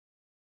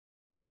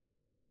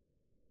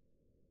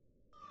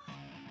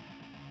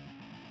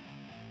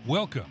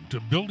Welcome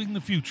to Building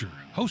the Future,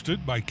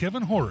 hosted by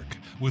Kevin Horick.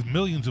 With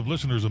millions of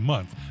listeners a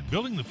month,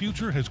 Building the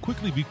Future has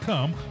quickly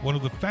become one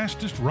of the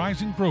fastest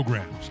rising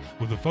programs,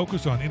 with a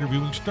focus on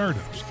interviewing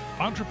startups,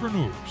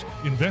 entrepreneurs,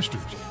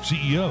 investors,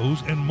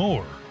 CEOs, and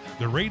more.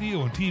 The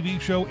radio and TV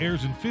show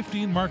airs in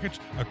 15 markets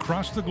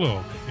across the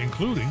globe,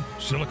 including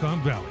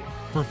Silicon Valley.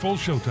 For full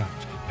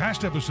showtimes,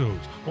 past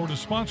episodes, or to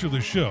sponsor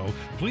the show,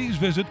 please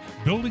visit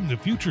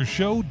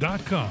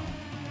buildingthefutureshow.com.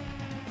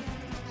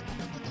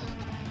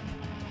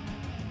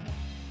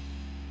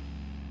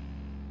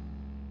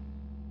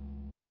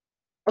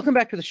 Welcome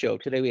back to the show.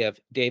 Today we have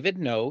David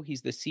No.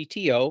 He's the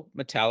CTO,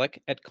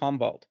 Metallic at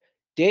Commvault.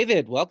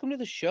 David, welcome to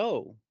the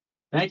show.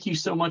 Thank you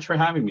so much for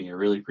having me. I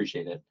really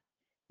appreciate it.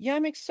 Yeah,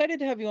 I'm excited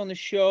to have you on the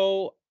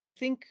show. I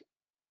think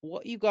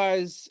what you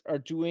guys are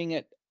doing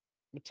at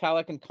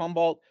Metallic and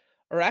Commvault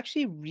are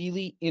actually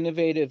really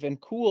innovative and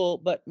cool,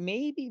 but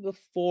maybe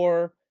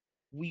before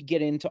we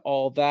get into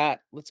all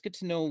that, let's get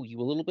to know you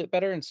a little bit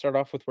better and start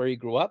off with where you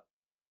grew up.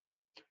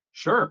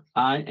 Sure.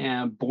 I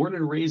am born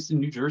and raised in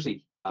New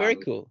Jersey. Very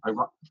cool.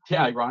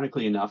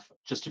 Ironically enough,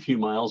 just a few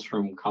miles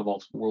from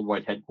Commvault's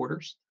worldwide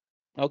headquarters.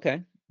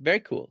 Okay,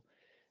 very cool.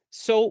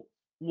 So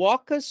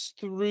walk us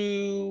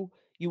through,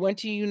 you went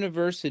to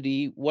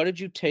university. What did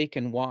you take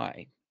and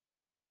why?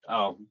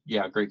 Oh,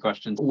 yeah, great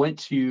question. Went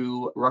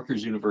to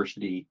Rutgers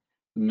University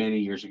many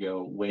years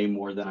ago, way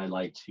more than I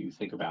like to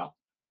think about.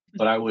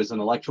 But I was an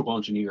electrical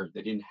engineer.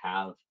 They didn't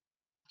have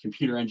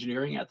computer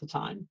engineering at the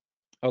time.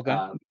 Okay.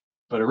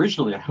 But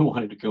originally, I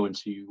wanted to go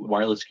into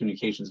wireless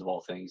communications of all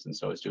things, and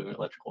so I was doing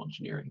electrical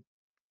engineering.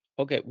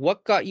 Okay.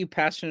 What got you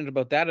passionate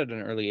about that at an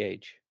early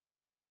age?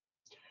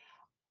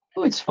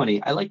 Oh, it's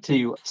funny. I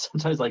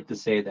sometimes like to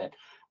say that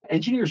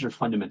engineers are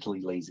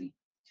fundamentally lazy,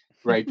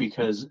 right?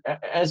 Because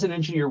as an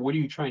engineer, what are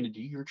you trying to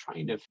do? You're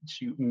trying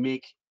to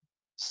make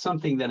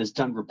something that is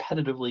done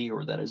repetitively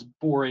or that is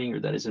boring or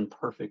that is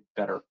imperfect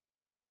better,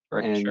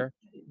 right? And Sure.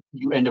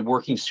 you end up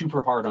working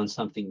super hard on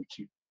something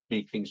to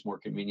make things more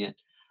convenient.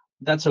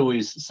 That's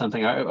always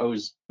something I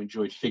always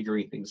enjoyed,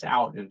 figuring things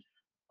out and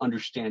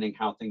understanding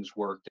how things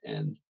worked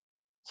and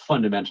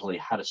fundamentally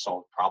how to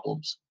solve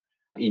problems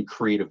in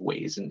creative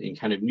ways and in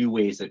kind of new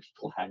ways that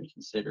people hadn't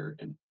considered.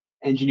 And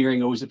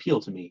engineering always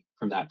appealed to me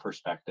from that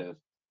perspective.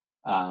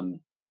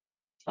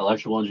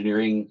 Electrical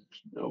engineering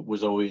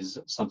was always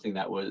something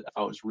that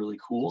I was really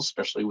cool,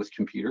 especially with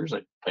computers.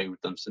 I played with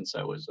them since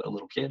I was a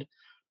little kid.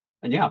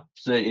 And yeah,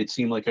 so it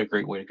seemed like a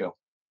great way to go.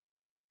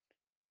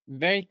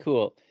 Very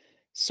cool.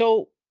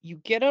 So you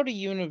get out of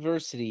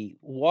university.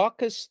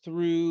 Walk us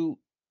through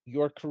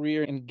your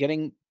career in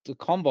getting to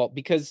Commvault,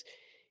 because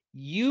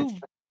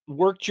you've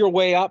worked your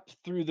way up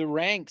through the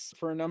ranks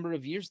for a number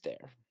of years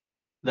there.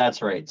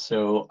 That's right.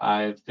 So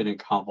I've been in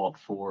Commvault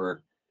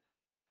for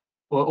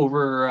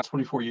over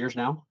 24 years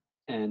now.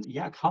 And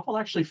yeah, Commvault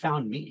actually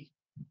found me.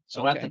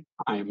 So at Okay. the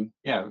time,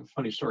 yeah,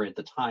 funny story. At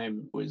the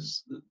time,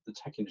 was the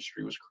tech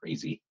industry was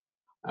crazy.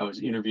 I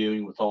was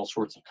interviewing with all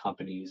sorts of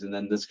companies, and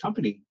then this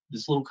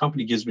little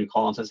company gives me a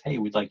call and says, "Hey,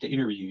 we'd like to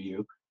interview you."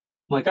 I'm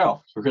like,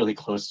 "Oh, we're really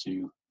close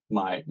to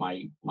my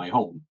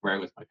home, right,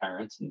 with my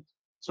parents." And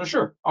so,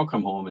 sure, I'll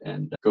come home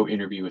and go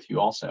interview with you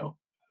also.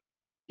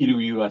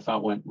 Interview I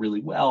thought went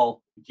really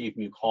well. Gave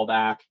me a call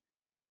back,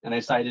 and I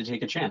decided to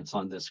take a chance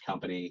on this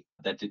company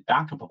that did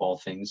backup of all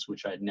things,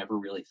 which I'd never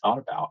really thought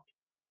about.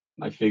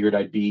 I figured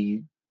I'd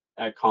be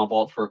at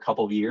Commvault for a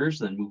couple of years,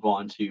 then move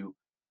on to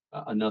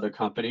another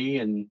company,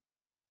 and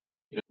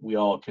we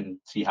all can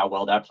see how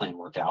well that plan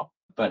worked out.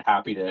 But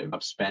happy to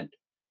have spent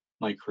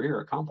my career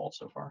at Commvault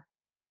so far.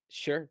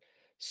 Sure.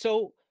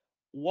 So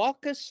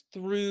walk us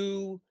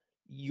through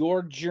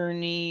your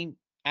journey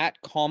at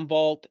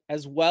Commvault,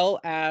 as well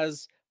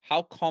as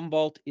how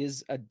Commvault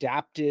is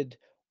adapted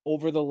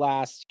over the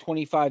last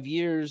 25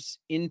 years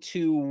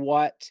into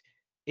what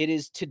it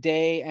is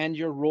today and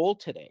your role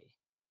today.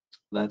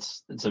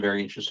 That's a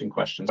very interesting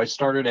question. I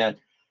started at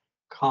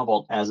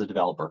Commvault as a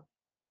developer,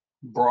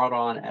 brought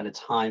on at a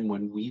time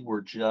when we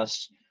were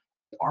just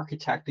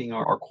architecting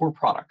our core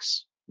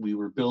products. We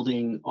were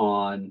building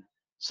on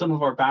some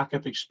of our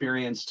backup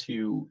experience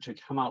to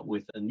come out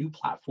with a new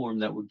platform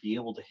that would be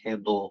able to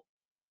handle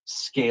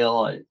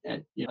scale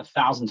at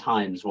 1,000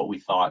 times what we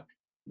thought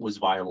was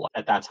viable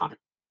at that time.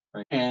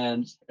 Right.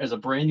 And as a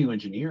brand new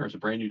engineer, as a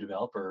brand new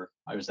developer,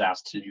 I was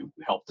asked to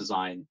help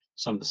design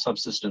some of the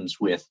subsystems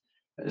with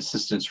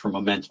assistance from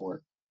a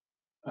mentor.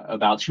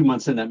 About 2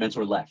 months in, that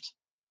mentor left.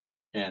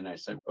 And I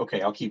said,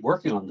 "Okay, I'll keep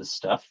working on this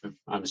stuff.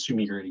 I'm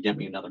assuming you're going to get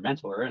me another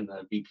mentor." And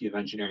the VP of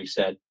engineering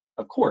said,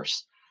 "Of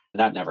course." And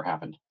that never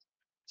happened.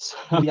 So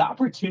the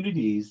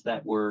opportunities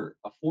that were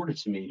afforded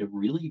to me to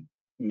really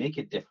make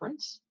a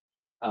difference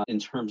in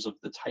terms of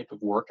the type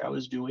of work I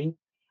was doing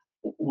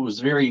was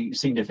very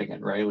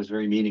significant, right? It was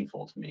very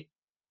meaningful to me.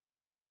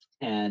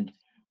 And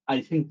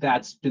I think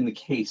that's been the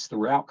case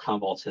throughout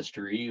Commvault's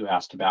history. You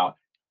asked about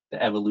the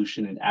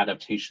evolution and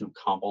adaptation of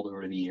Commvault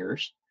over the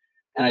years.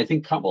 And I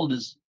think Commvault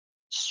has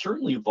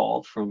certainly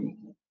evolved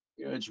from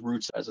its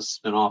roots as a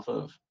spinoff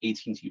of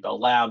AT&T Bell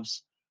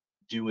Labs,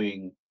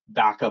 doing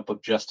backup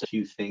of just a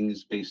few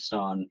things based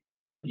on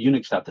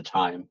Unix at the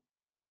time,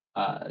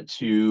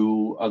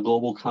 to a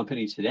global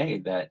company today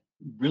that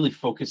really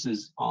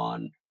focuses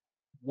on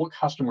what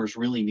customers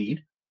really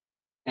need.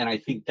 And I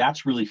think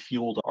that's really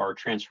fueled our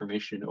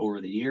transformation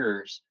over the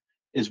years,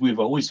 is we've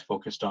always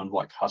focused on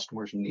what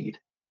customers need.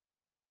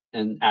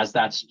 And as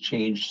that's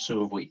changed,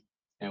 so have we.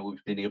 And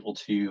we've been able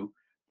to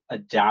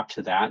adapt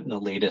to that. And the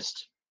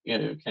latest,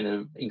 kind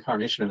of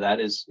incarnation of that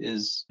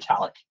is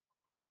Metallic.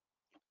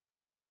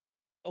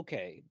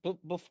 Okay, but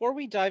before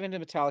we dive into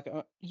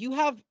Metallica, you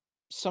have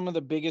some of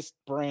the biggest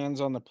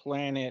brands on the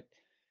planet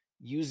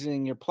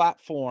using your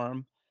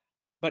platform,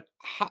 but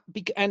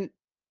and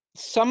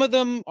some of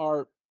them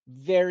are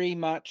very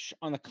much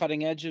on the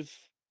cutting edge of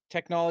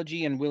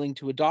technology and willing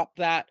to adopt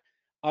that.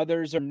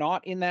 Others are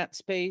not in that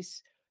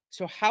space.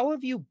 So how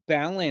have you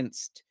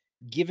balanced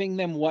giving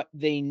them what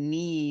they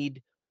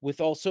need with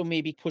also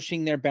maybe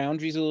pushing their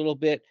boundaries a little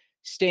bit,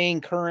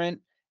 staying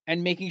current,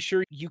 and making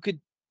sure you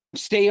could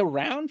stay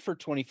around for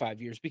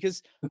 25 years?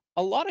 Because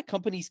a lot of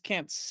companies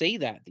can't say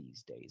that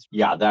these days.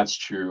 Yeah, that's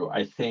true.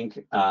 I think,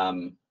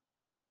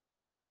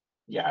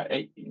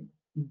 yeah,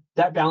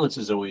 that balance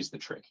is always the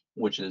trick,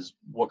 which is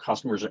what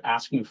customers are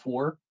asking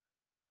for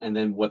and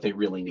then what they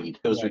really need.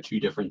 Those are Right. two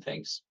different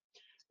things.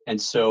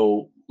 And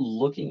so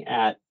looking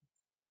at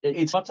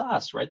it's up to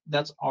us, right?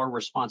 That's our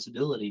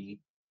responsibility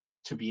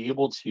to be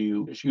able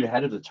to shoot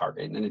ahead of the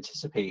target and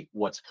anticipate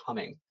what's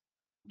coming,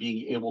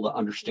 being able to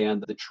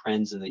understand the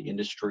trends in the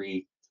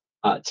industry,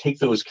 take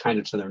those kind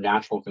of to their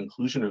natural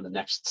conclusion or the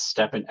next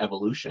step in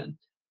evolution,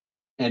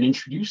 and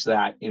introduce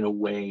that in a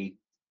way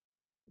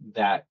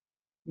that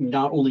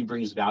not only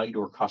brings value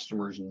to our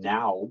customers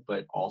now,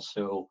 but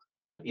also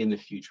in the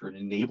future. It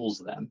enables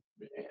them.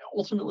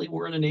 Ultimately,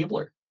 we're an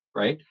enabler,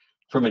 right?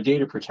 From a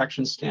data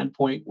protection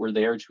standpoint, we're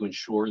there to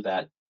ensure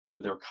that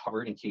they're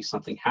covered in case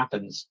something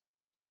happens,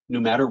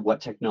 no matter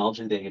what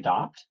technology they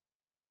adopt.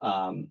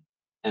 Um,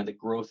 and the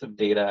growth of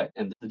data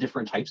and the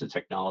different types of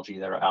technology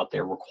that are out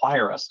there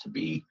require us to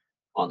be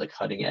on the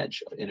cutting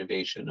edge of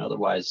innovation.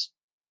 Otherwise,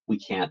 we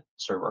can't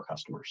serve our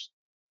customers.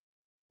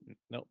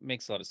 No,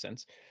 makes a lot of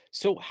sense.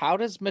 So how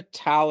does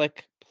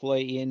Metallic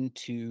play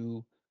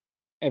into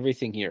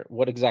everything here?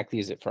 What exactly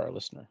is it for our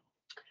listener?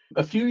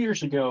 A few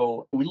years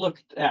ago, we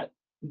looked at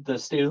the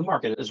state of the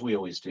market, as we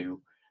always do,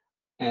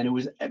 and it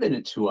was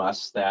evident to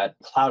us that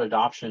cloud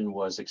adoption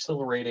was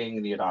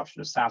accelerating, the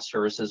adoption of SaaS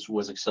services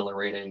was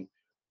accelerating.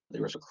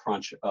 There was a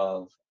crunch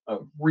of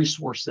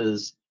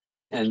resources,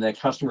 and that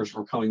customers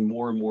were becoming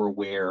more and more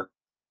aware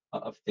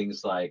of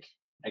things like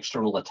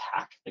external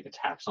attack, like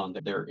attacks on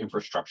their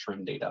infrastructure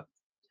and data.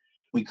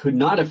 We could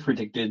not have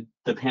predicted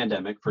the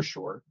pandemic for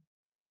sure,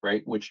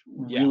 right? Which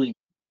Yeah. really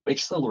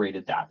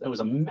accelerated that. That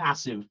was a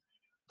massive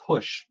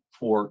push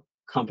for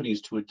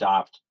companies to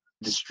adopt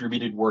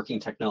distributed working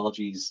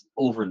technologies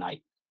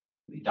overnight.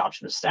 The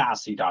adoption of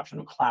SaaS, the adoption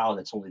of cloud,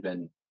 that's only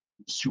been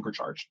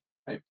supercharged,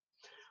 right?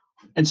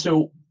 And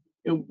so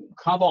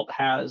Commvault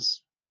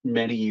has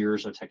many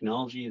years of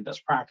technology and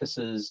best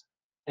practices.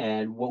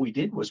 And what we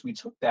did was we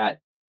took that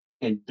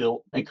and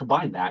built and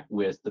combined that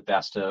with the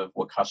best of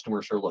what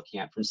customers are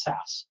looking at from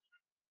SaaS.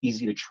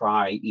 Easy to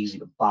try, easy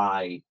to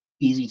buy,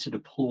 easy to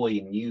deploy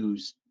and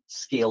use,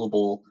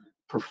 scalable,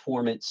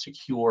 performant,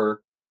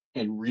 secure,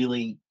 and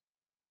really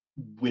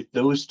with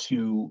those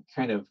two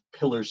kind of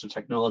pillars of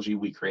technology,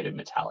 we created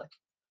Metallic.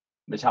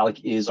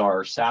 Metallic is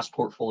our SaaS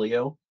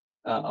portfolio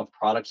of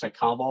products at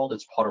Commvault.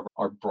 It's part of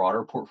our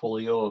broader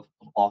portfolio of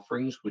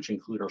offerings, which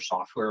include our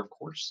software, of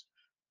course,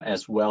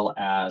 as well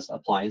as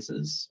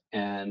appliances.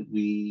 And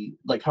we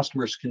let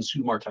customers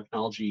consume our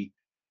technology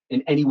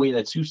in any way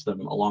that suits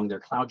them along their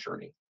cloud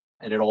journey.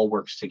 And it all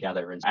works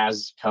together. And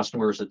as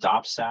customers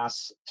adopt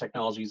SaaS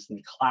technologies in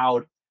the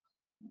cloud,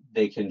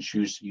 they can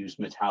choose to use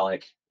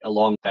Metallic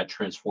along that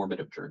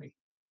transformative journey.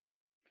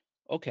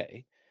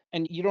 Okay.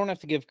 And you don't have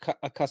to give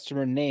a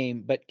customer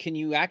name, but can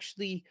you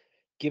actually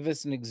give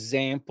us an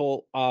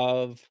example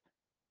of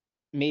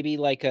maybe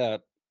like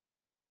a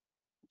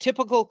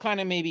typical kind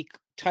of maybe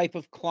type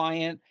of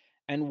client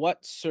and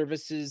what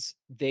services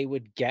they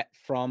would get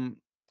from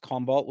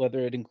Commvault, whether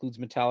it includes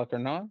Metallic or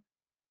not?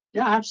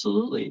 Yeah,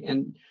 absolutely.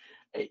 And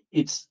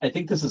I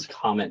think this is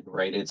common,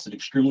 right? It's an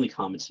extremely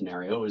common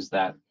scenario is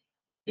that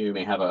you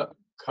may have a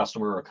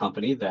customer or a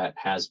company that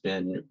has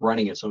been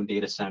running its own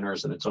data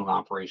centers and its own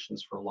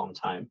operations for a long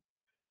time.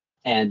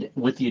 And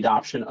with the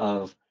adoption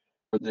of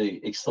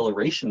the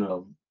acceleration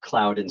of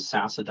cloud and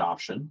SaaS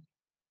adoption,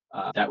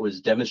 that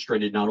was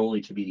demonstrated not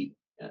only to be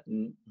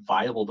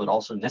viable, but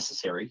also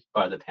necessary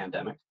by the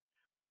pandemic,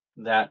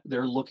 that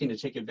they're looking to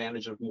take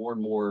advantage of more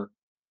and more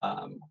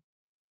um,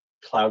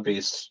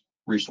 cloud-based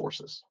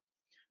resources.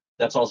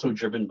 That's also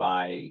driven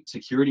by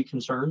security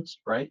concerns,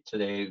 right?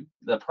 Today,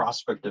 the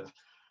prospect of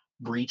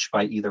breach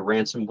by either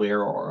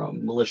ransomware or a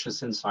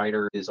malicious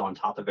insider is on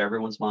top of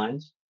everyone's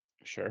minds.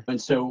 Sure.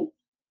 And so,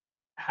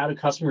 how do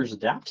customers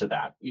adapt to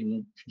that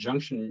in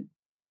conjunction?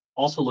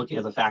 Also, looking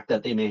at the fact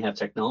that they may have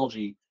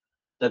technology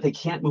that they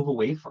can't move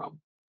away from.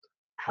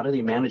 How do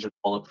they manage it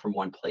all up from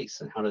one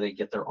place and how do they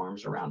get their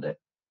arms around it?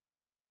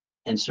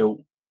 And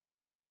so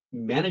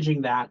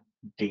managing that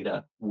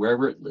data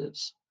wherever it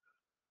lives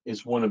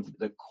is one of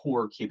the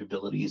core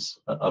capabilities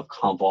of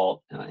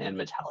Commvault and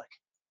Metallic.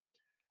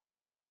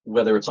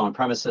 Whether it's on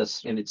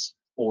premises and it's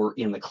or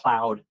in the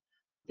cloud,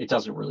 it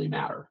doesn't really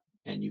matter.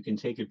 And you can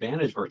take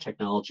advantage of our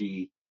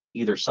technology,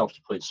 either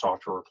self-deployed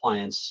software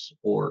appliance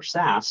or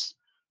SaaS,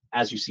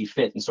 as you see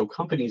fit. And so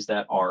companies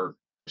that are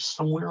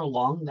somewhere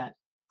along that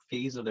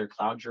phase of their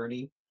cloud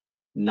journey,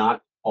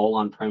 not all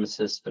on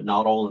premises, but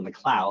not all in the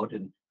cloud,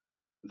 and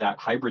that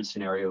hybrid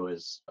scenario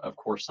is, of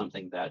course,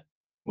 something that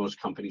most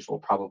companies will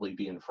probably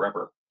be in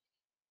forever.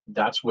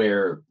 That's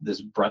where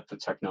this breadth of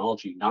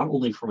technology, not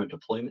only from a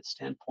deployment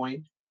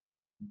standpoint,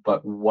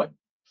 but what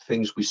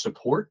things we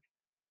support,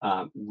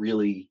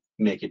 really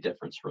make a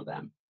difference for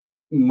them.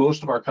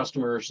 Most of our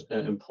customers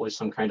employ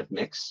some kind of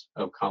mix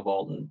of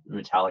Commvault and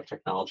Metallic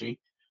technology.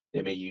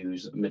 They may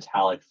use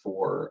Metallic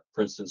for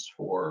instance,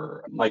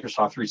 for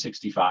Microsoft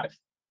 365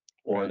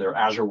 or Right. their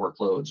Azure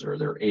workloads or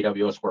their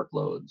AWS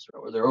workloads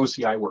or their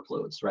OCI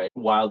workloads, right?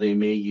 While they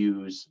may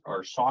use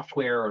our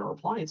software and our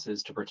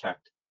appliances to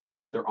protect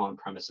their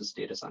on-premises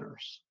data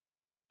centers.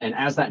 And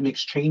as that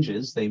mix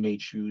changes, they may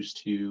choose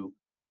to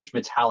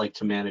Metallic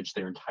to manage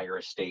their entire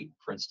estate,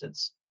 for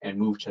instance, and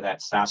move to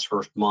that SaaS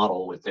first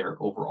model with their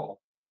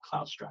overall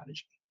cloud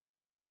strategy.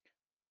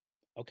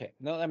 Okay.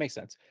 No, that makes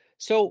sense.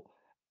 So,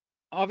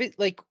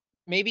 like,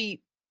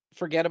 maybe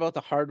forget about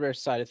the hardware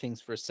side of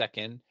things for a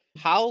second.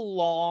 How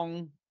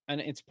long,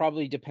 and it's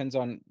probably depends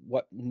on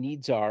what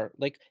needs are,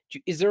 like,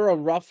 is there a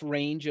rough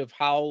range of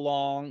how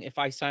long, if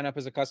I sign up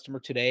as a customer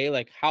today,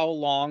 like, how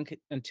long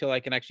until I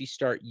can actually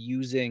start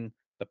using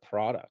the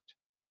product?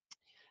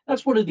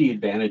 That's one of the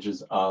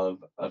advantages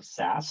of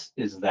SaaS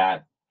is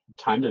that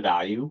time to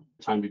value,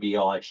 time to be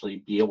able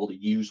actually be able to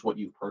use what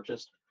you've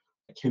purchased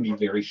can be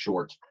very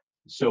short.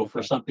 So for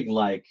Okay. something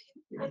like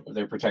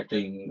they're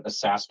protecting a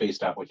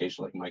SaaS-based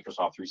application like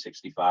Microsoft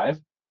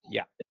 365,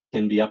 Yeah. it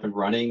can be up and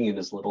running in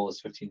as little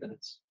as 15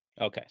 minutes.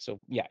 Okay. So,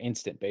 yeah,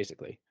 instant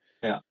basically.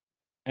 Yeah.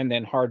 And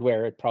then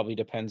hardware, it probably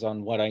depends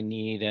on what I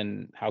need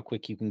and how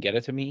quick you can get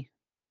it to me.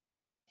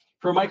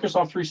 For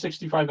Microsoft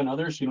 365 and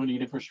others, you don't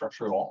need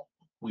infrastructure at all.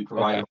 We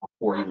provide Okay. it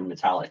for you in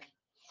Metallic.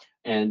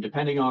 And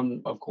depending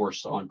on, of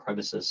course, on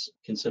premises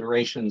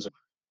considerations,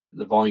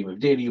 the volume of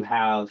data you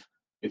have,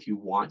 if you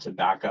want to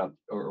back up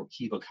or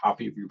keep a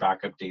copy of your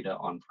backup data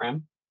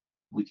on-prem,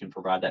 we can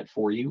provide that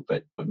for you.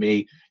 But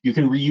you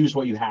can reuse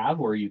what you have,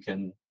 or you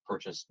can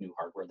purchase new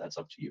hardware. That's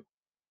up to you.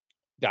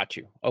 Got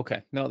you.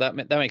 Okay. No, that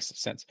makes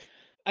sense.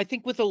 I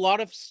think with a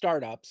lot of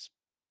startups,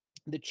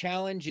 the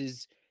challenge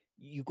is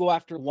you go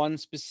after one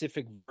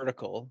specific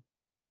vertical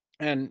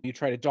and you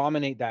try to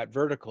dominate that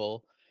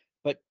vertical,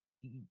 but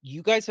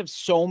you guys have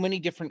so many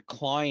different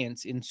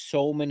clients in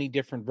so many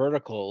different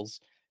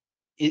verticals.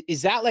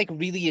 Is that like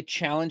really a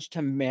challenge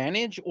to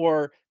manage,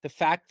 or the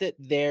fact that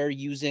they're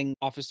using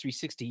Office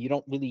 360, you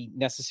don't really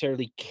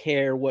necessarily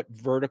care what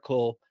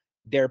vertical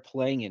they're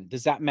playing in?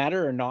 Does that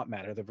matter or not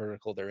matter, the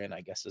vertical they're in,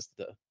 I guess is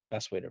the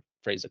best way to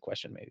phrase the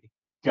question maybe.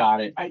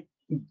 Got it.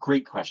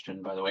 Great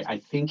question, by the way. I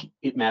think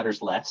it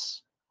matters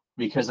less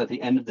because at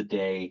the end of the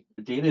day,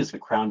 the data is the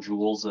crown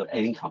jewels of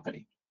any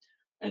company.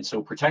 And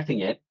so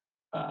protecting it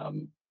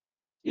um,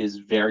 is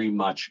very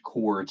much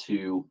core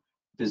to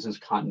business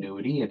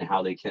continuity and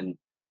how they can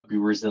be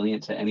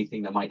resilient to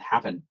anything that might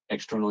happen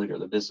externally to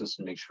the business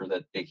and make sure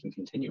that they can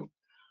continue.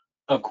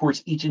 Of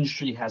course, each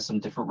industry has some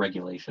different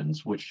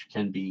regulations, which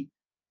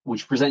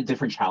present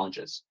different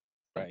challenges.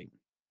 Right.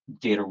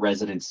 Data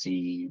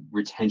residency,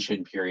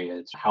 retention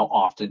periods, how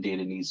often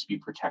data needs to be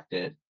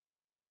protected.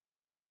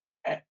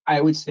 I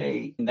would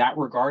say in that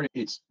regard,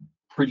 it's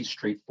pretty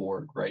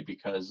straightforward, right?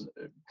 Because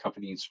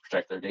companies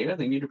protect their data,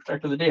 they need to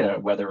protect the data,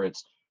 whether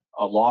it's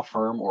a law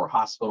firm or a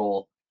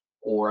hospital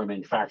or a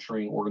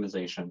manufacturing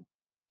organization.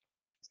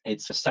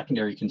 It's a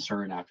secondary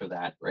concern after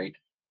that, right?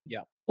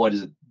 Yeah. What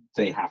is it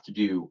they have to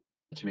do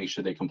to make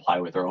sure they comply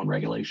with their own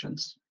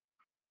regulations?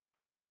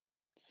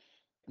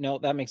 No,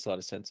 that makes a lot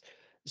of sense.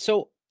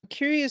 So I'm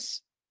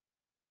curious,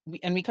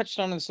 we touched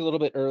on this a little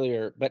bit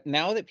earlier, but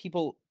now that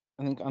people,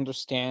 I think,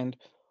 understand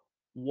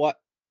what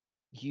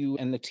you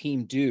and the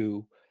team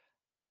do,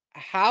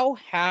 how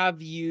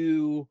have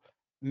you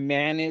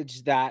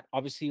managed that,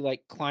 obviously,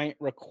 like, client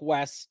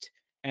request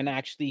and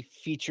actually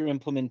feature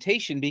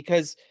implementation?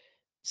 Because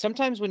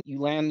sometimes when you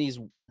land these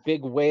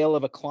big whale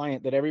of a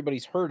client that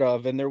everybody's heard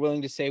of and they're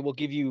willing to say, we'll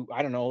give you,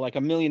 I don't know, like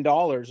 $1 million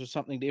or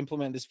something to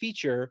implement this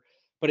feature,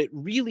 but it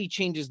really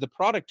changes the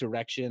product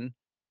direction.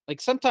 Like,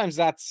 sometimes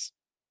that's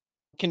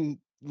can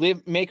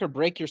make or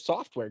break your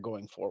software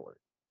going forward.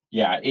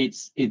 Yeah,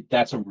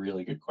 that's a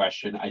really good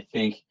question. I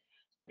think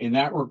in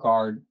that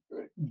regard,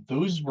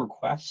 those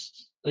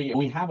requests, like,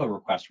 we have a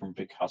request from a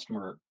big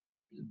customer,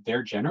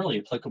 they're generally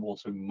applicable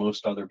to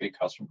most other big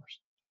customers.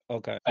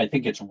 Okay. I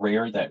think it's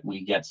rare that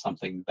we get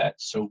something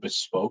that's so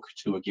bespoke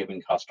to a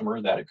given customer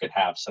that it could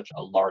have such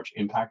a large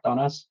impact on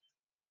us.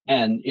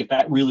 And if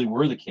that really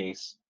were the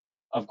case,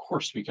 of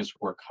course, because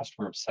we're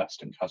customer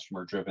obsessed and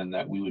customer driven,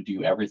 that we would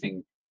do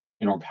everything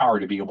in our power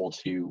to be able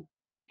to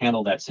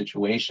handle that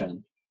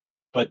situation.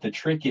 But the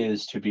trick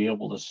is to be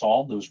able to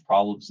solve those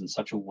problems in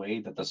such a way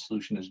that the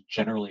solution is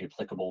generally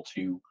applicable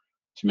to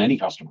many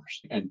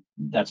customers. And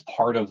that's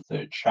part of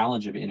the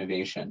challenge of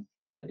innovation,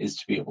 is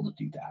to be able to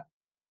do that.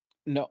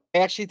 No, I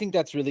actually think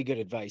that's really good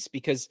advice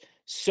because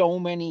so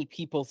many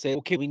people say,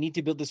 okay, we need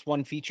to build this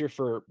one feature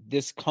for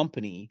this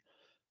company.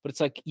 But it's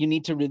like you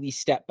need to really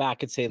step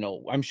back and say,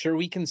 no, I'm sure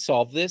we can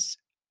solve this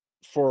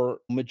for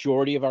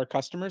majority of our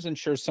customers. And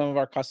sure, some of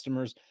our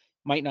customers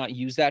might not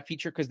use that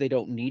feature because they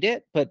don't need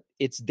it, but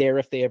it's there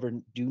if they ever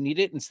do need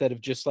it, instead of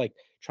just like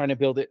trying to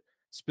build it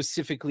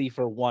specifically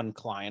for one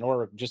client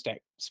or just a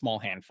small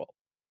handful.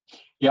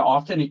 Yeah,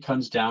 often it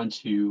comes down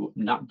to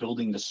not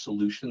building the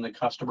solution the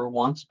customer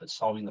wants, but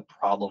solving the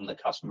problem the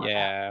customer has.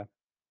 Yeah.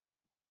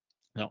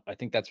 No, I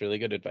think that's really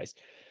good advice.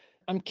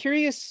 I'm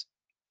curious,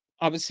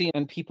 obviously,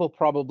 and people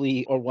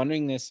probably are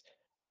wondering this,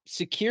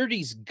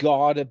 security's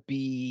gotta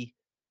be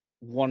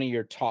one of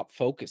your top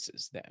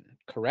focuses then,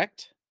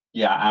 correct?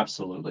 Yeah,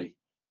 absolutely.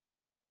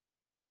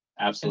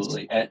 And s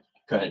Absolutely.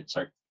 Go ahead.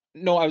 Sorry.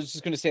 no, I was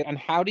just gonna say, and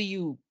how do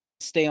you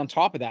stay on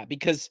top of that?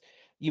 Because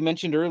you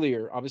mentioned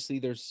earlier,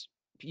 obviously,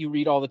 you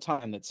read all the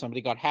time that somebody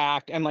got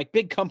hacked, and, like,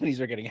 big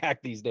companies are getting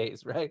hacked these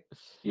days, right?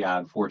 Yeah,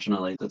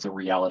 unfortunately, that's a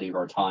reality of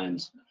our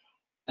times.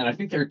 And I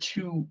think there are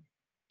two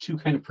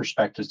kind of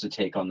perspectives to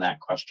take on that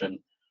question.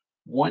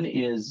 One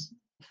is,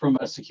 from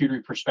a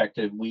security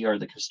perspective, we are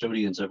the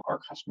custodians of our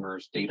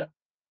customers' data,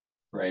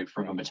 right?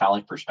 From a Right.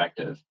 Metallic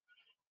perspective,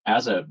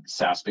 as a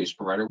SaaS-based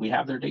provider, we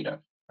have their data,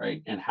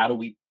 right? And how do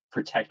we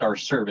protect our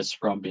service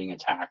from being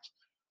attacked?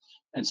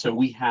 And so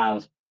we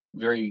have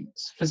very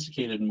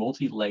sophisticated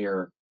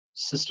multi-layer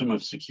system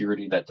of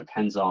security that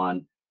depends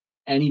on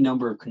any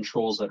number of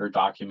controls that are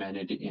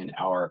documented in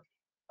our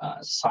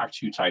SOC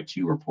 2 Type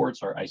 2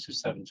 reports, our ISO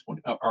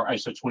 720, our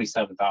ISO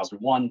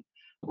 27001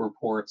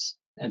 reports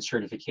and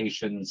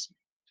certifications.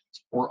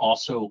 We're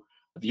also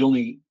the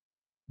only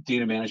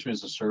data management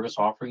as a service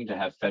offering to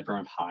have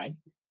FedRAMP High.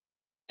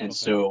 And Okay.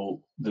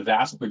 so the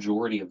vast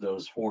majority of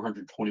those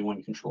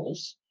 421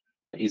 controls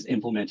is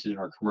implemented in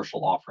our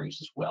commercial offerings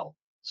as well.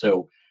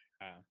 So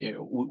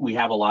Uh, we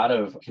have a lot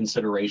of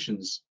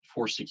considerations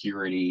for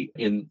security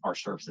in our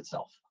service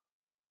itself.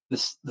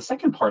 The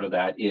second part of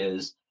that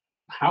is,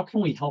 how can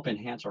we help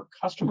enhance our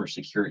customer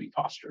security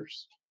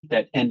postures?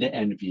 That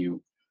end-to-end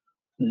view,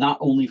 not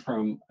only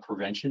from a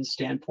prevention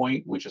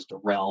standpoint, which is the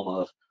realm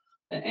of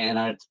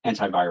an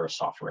antivirus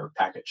software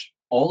package,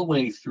 all the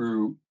way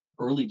through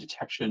early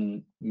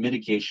detection,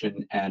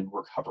 mitigation, and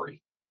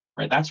recovery.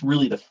 Right, that's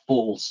really the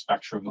full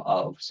spectrum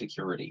of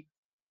security.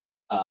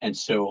 And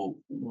so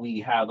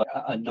we have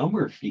a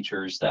number of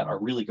features that are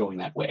really going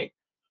that way.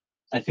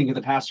 I think in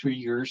the past few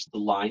years, the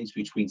lines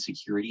between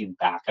security and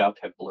backup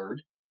have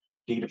blurred.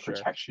 Data sure.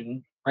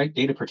 protection, right?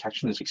 Data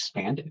protection has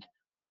expanded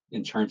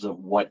in terms of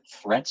what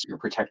threats you're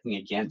protecting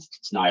against.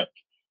 It's not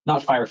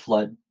fire,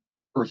 flood,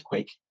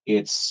 earthquake.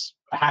 It's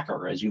a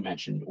hacker, as you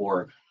mentioned,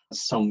 or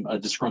some a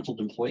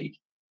disgruntled employee.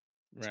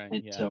 Right,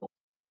 And yeah. so,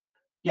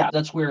 yeah,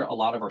 that's where a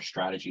lot of our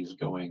strategy is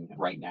going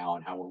right now,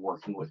 and how we're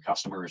working with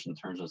customers in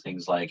terms of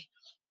things like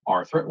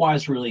our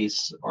ThreatWise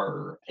release,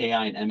 our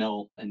AI and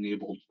ML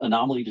enabled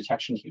anomaly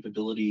detection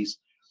capabilities,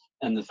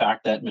 and the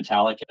fact that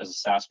Metallic as a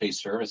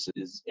SaaS-based service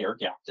is air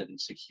gapped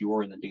and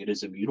secure, and the data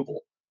is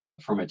immutable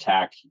from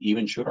attack,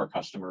 even should our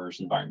customers'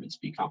 environments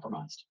be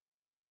compromised.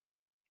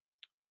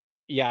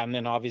 Yeah, and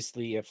then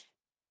obviously if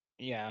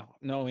yeah,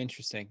 no,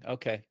 interesting,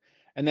 okay.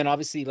 And then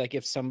obviously, like,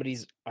 if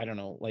somebody's, I don't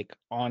know, like,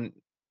 on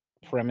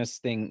premise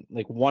thing,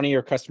 like, one of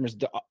your customers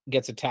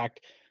gets attacked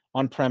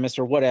on premise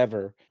or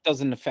whatever,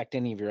 doesn't affect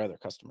any of your other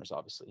customers,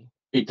 obviously.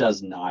 It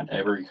does not.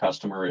 Every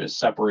customer is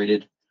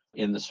separated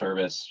in the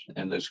service,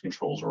 and those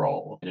controls are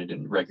all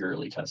and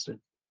regularly tested.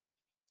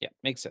 Yeah,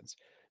 makes sense.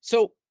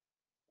 So,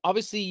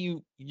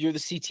 obviously, you're the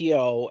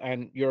CTO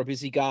and you're a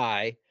busy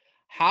guy.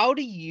 How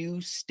do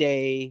you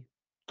stay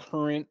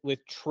current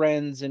with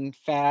trends and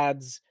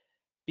fads?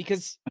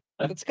 Because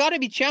that's gotta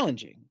be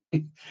challenging.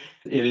 It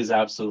is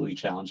absolutely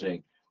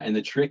challenging. And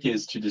the trick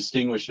is to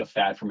distinguish a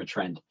fad from a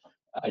trend.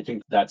 I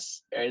think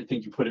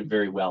you put it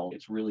very well.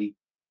 It's really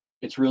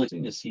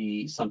interesting to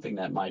see something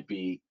that might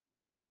be,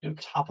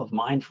 top of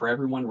mind for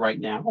everyone right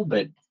now,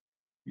 but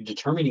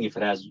determining if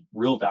it has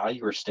real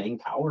value or staying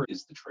power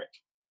is the trick.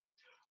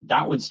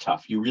 That one's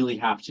tough. You really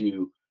have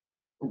to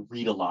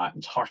read a lot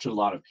and talk to a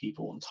lot of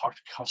people and talk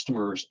to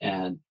customers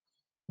and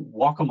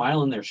walk a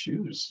mile in their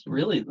shoes.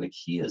 Really, the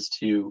key is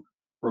to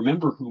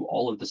remember who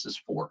all of this is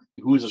for.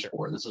 Who is this Sure.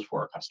 for? This is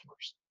for our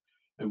customers.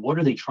 And what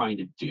are they trying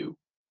to do?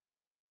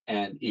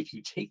 And if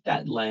you take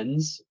that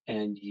lens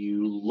and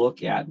you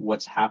look at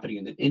what's happening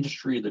in the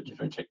industry, the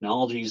different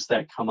technologies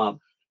that come up,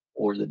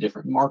 or the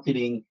different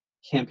marketing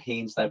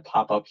campaigns that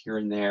pop up here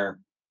and there,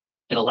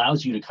 it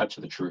allows you to cut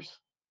to the truth,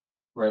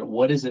 right?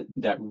 What is it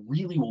that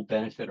really will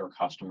benefit our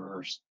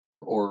customers?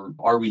 Or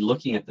are we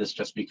looking at this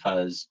just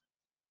because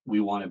we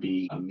want to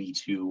be a Me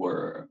Too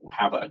or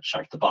have a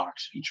check the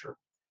box feature?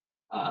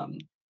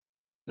 And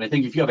I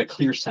think if you have a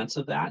clear sense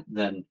of that,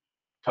 then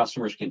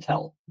customers can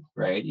tell,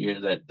 right?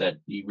 That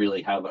you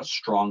really have a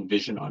strong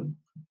vision on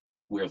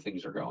where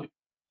things are going.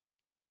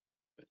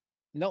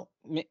 No,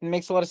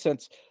 makes a lot of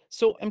sense.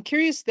 So I'm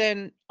curious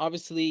then,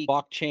 obviously,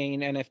 blockchain,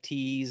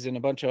 NFTs, and a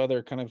bunch of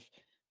other kind of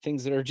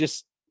things that are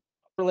just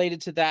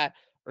related to that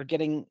are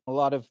getting a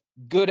lot of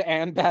good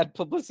and bad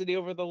publicity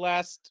over the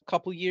last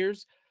couple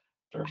years.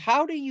 Sure.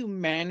 How do you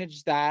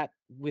manage that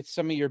with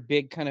some of your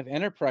big kind of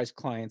enterprise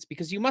clients?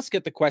 Because you must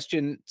get the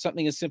question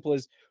something as simple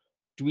as,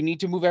 do we need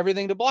to move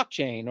everything to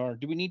blockchain, or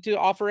do we need to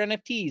offer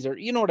NFTs, or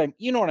you know what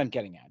I'm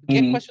getting at?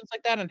 Get Mhm. questions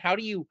like that, and how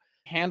do you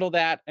handle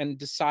that and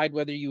decide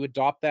whether you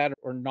adopt that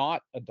or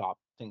not adopt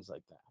things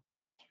like that?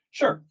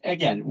 Sure.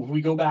 Again,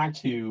 we go back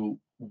to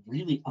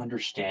really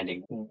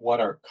understanding what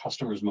our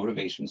customers'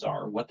 motivations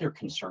are, what their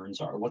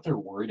concerns are, what they're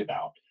worried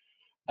about.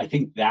 I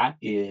think that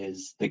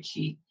is the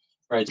key,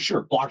 right?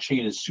 Sure,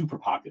 blockchain is super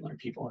popular, and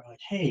people are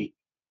like, "Hey,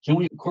 can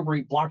we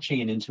incorporate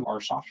blockchain into our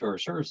software or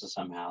services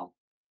somehow?"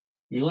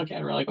 You look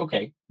at it, we're like,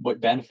 "Okay,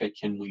 what benefit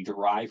can we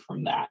derive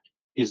from that?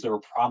 Is there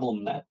a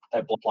problem that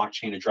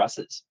blockchain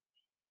addresses?"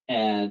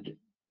 And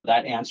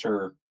that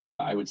answer,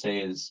 I would say,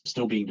 is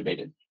still being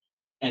debated.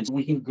 And so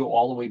we can go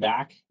all the way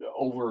back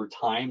over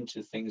time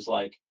to things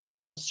like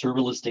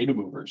serverless data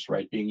movers,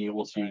 right? Being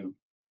able Right.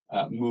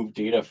 to move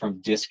data from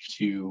disk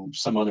to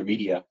some other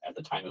media at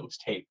the time it was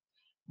tape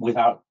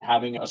without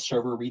having a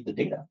server read the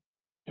data.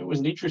 It was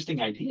an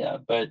interesting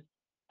idea, but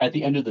at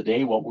the end of the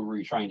day, what we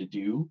were trying to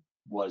do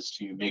was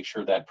to make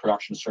sure that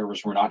production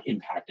servers were not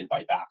impacted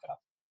by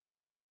backup.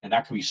 And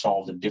that could be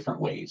solved in different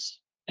ways.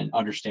 And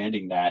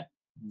understanding that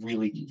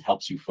really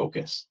helps you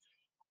focus.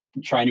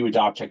 Trying to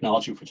adopt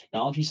technology for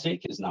technology's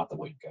sake is not the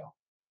way to go.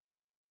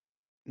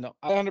 No,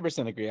 I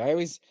 100% agree. I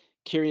always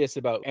curious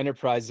about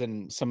enterprise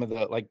and some of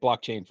the like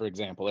blockchain, for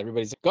example.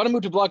 Everybody's got to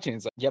move to blockchain.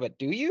 It's like, yeah, but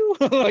do you?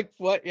 Like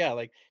what? Yeah,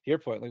 like to your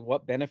point, like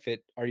what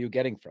benefit are you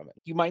getting from it?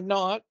 You might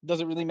not,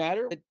 doesn't really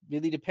matter. It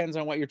really depends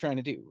on what you're trying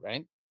to do,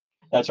 right?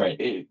 That's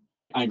right.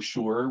 I'm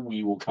sure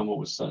we will come up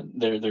with some.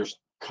 There's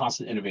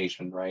constant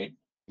innovation, right,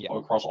 Yeah.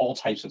 across all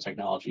types of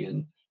technology,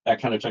 and that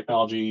kind of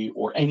technology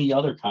or any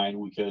other kind,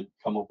 we could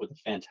come up with a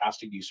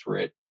fantastic use for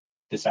it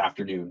this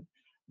afternoon.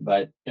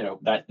 But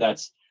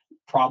that's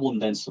problem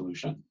then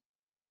solution.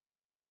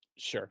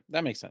 Sure.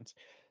 That makes sense.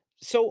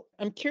 So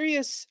I'm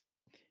curious,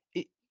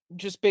 it,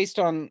 just based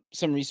on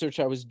some research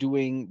I was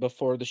doing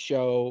before the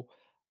show,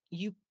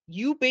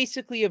 you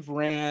basically have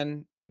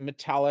ran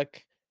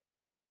Metallic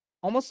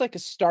almost like a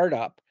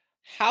startup.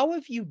 How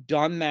have you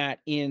done that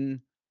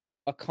in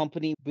a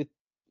company with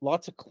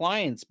lots of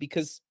clients?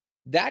 Because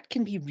that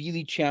can be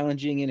really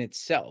challenging in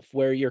itself,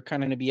 where you're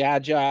kind of going to be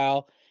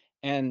agile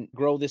and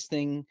grow this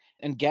thing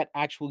and get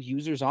actual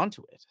users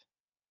onto it.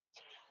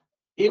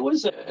 It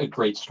was a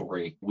great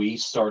story. We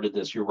started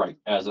this. You're right,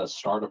 as a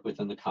startup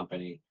within the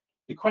company.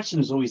 The question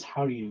is always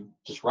how do you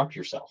disrupt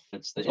yourself?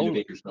 It's the Totally.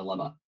 innovator's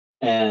dilemma.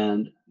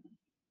 And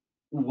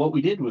what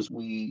we did was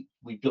we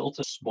built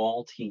a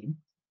small team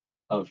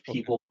of Okay.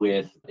 people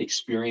with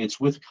experience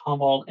with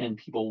Commvault and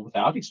people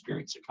without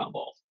experience at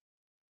Commvault,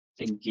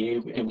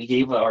 and we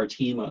gave our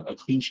team a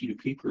clean sheet of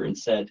paper and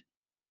said,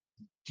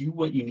 do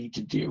what you need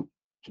to do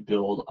to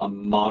build a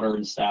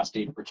modern SaaS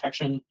data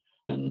protection,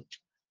 and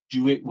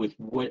do it with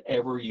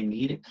whatever you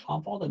need at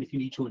Commvault. And if you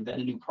need to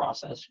invent a new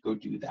process, go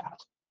do that,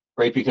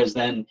 right? Because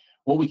then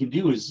what we can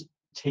do is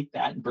take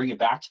that and bring it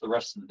back to the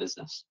rest of the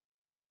business.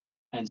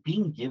 And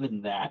being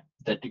given that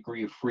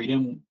degree of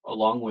freedom,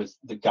 along with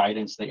the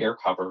guidance, the air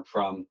cover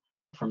from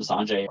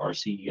Sanjay, our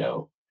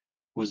CEO,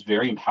 was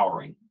very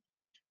empowering.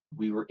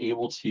 We were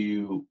able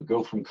to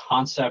go from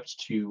concept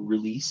to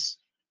release,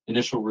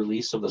 initial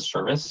release of the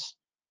service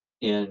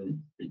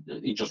in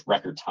just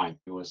record time.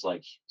 It was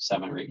like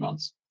 7 or 8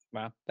 months.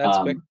 Wow. That's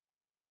quick.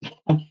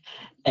 Um,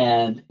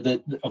 and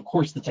of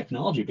course, the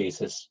technology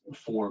basis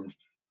formed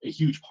a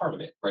huge part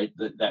of it, right?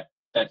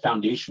 That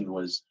foundation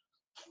was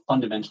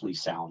fundamentally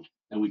sound,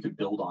 and we could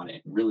build on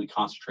it and really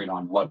concentrate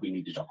on what we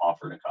needed to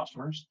offer to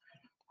customers.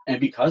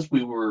 And because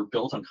we were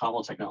built on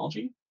Commvault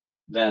technology,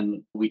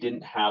 then we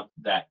didn't have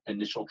that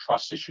initial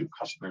trust issue.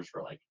 Customers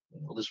were like,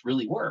 "Will this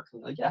really work?"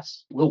 And like,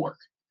 "Yes, it will work."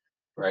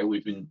 Right?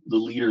 We've been the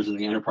leaders in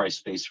the enterprise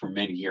space for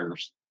many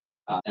years,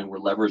 and we're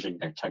leveraging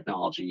that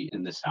technology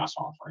in this SaaS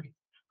offering.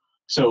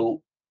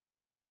 So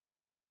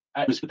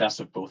it was the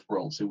best of both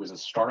worlds. It was a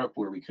startup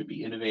where we could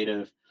be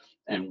innovative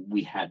and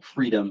we had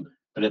freedom,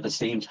 but at the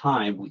same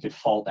time, we could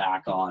fall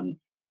back on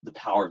the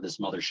power of this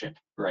mothership,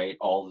 right?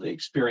 All the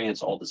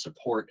experience, all the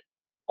support,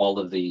 all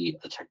of the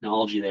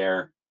technology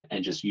there,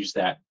 and just use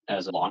that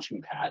as a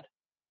launching pad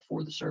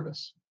for the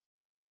service.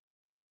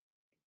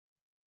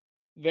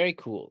 Very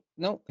cool.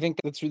 No, I think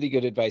that's really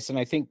good advice. And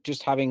I think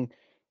just having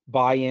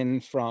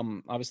buy-in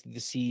from obviously the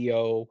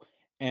CEO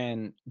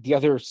and the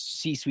other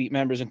C-suite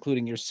members,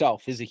 including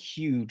yourself, is a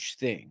huge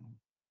thing.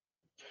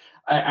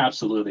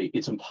 Absolutely.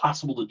 It's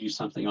impossible to do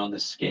something on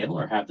this scale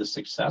or have this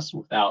success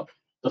without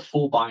the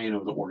full buy-in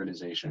of the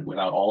organization,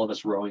 without all of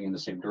us rowing in the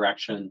same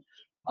direction,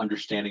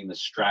 understanding the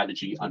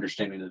strategy,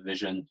 understanding the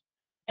vision,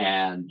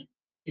 and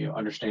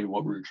understanding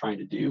what we were trying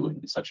to do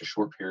in such a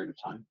short period of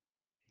time.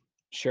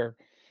 Sure.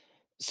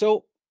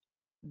 So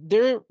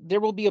there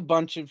will be a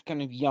bunch of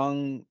kind of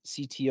young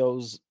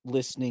CTOs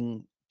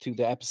listening to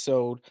the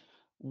episode.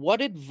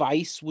 What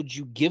advice would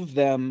you give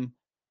them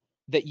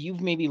that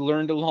you've maybe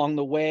learned along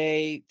the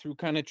way through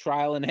kind of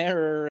trial and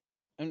error?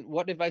 And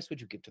what advice would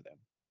you give to them?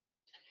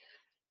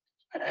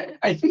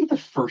 I think the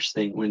first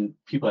thing when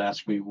people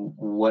ask me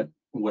what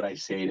would I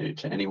say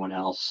to anyone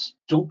else,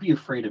 don't be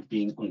afraid of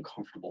being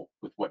uncomfortable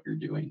with what you're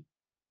doing.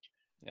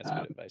 That's good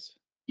Um, advice.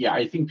 yeah,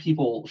 I think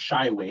people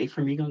shy away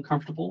from being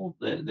uncomfortable.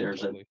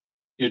 There's a Totally.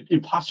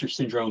 imposter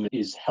syndrome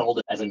is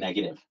held as a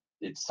negative.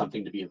 It's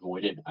something to be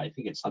avoided. I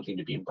think it's something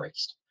to be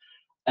embraced.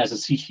 As a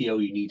CTO,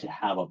 you need to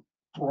have a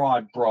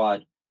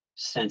broad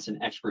sense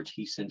and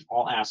expertise in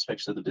all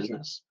aspects of the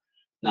business,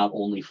 not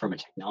only from a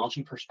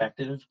technology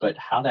perspective, but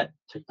how that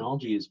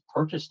technology is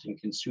purchased and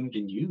consumed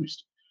and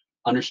used.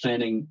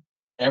 Understanding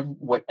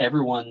what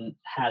everyone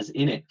has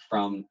in it,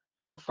 from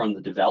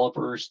the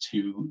developers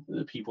to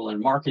the people in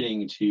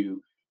marketing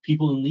to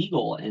people in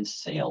legal and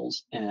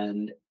sales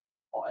and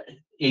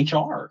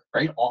HR,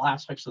 right? All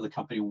aspects of the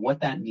company, what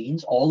that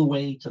means, all the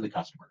way to the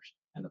customers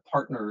and the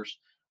partners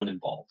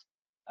involved.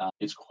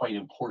 It's quite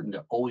important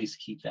to always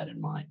keep that in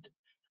mind.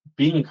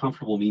 Being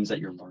uncomfortable means that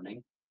you're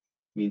learning,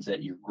 means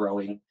that you're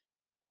growing.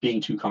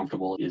 Being too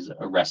comfortable is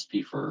a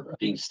recipe for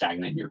being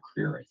stagnant in your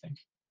career, I think.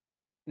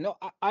 No,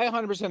 I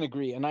 100%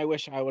 agree. And I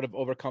wish I would have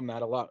overcome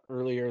that a lot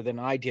earlier than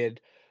I did.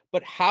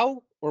 But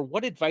how or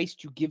what advice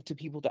do you give to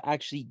people to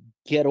actually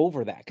get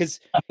over that? Because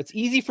it's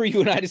easy for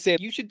you and I to say,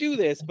 you should do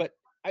this. But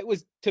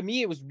to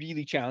me, it was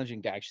really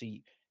challenging to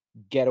actually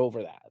get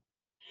over that.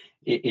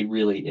 It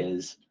really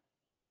is.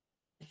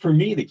 For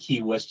me, the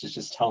key was to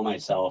just tell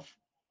myself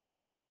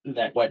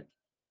that what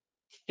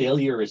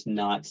failure is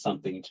not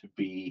something to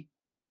be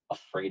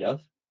afraid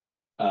of.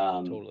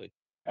 Um, Totally.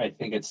 I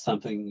think it's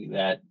something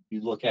that you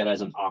look at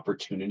as an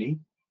opportunity,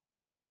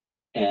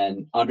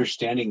 and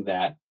understanding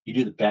that you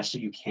do the best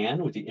that you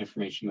can with the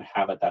information you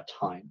have at that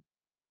time.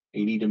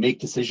 And you need to make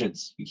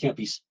decisions. You can't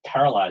be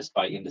paralyzed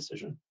by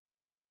indecision,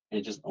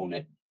 and just own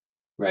it,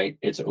 right?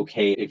 It's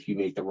okay if you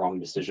make the wrong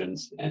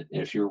decisions. And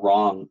if you're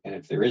wrong and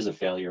if there is a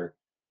failure,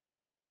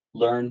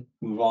 learn,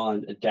 move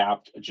on,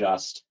 adapt,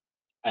 adjust.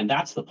 And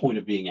that's the point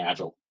of being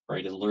agile,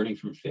 right? Is learning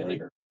from Right.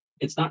 failure.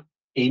 It's not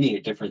aiming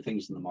at different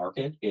things in the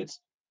market, it's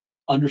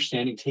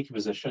understanding, take a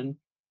position,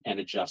 and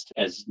adjust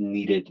as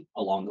needed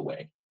along the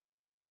way.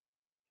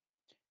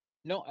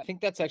 No, I think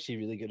that's actually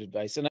really good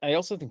advice. And I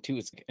also think too,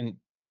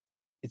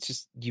 it's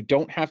just you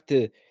don't have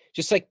to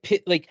just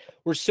like like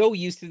we're so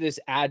used to this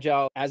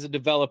agile as a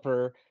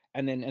developer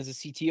and then as a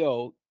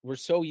CTO, we're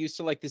so used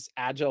to like this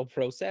agile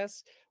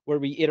process where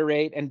we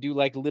iterate and do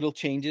like little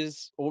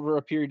changes over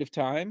a period of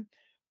time.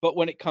 But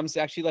when it comes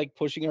to actually like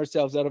pushing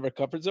ourselves out of our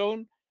comfort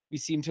zone, we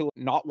seem to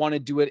not want to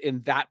do it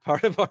in that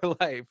part of our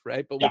life,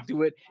 right? But we'll Yeah,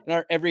 do it in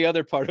our every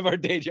other part of our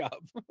day job.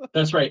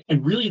 that's right.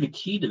 And really, the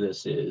key to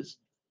this is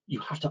you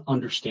have to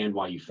understand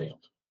why you failed.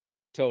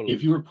 If Totally.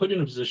 you were put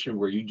in a position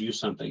where you do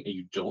something and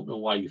you don't know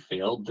why you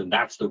failed, then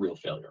that's the real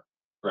failure,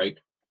 right?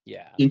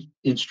 Yeah.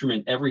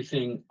 Instrument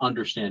everything,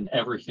 understand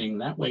everything.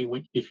 That way,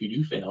 if you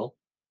do fail,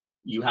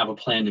 you have a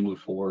plan to move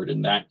forward,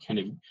 and that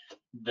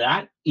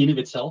in of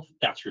itself,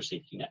 that's your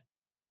safety net,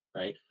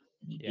 right?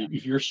 Yeah.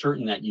 If you're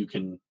certain that you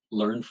can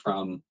learn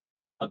from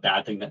a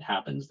bad thing that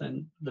happens,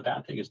 then the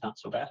bad thing is not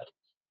so bad.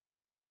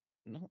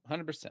 No,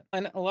 100%.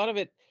 And a lot of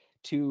it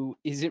too,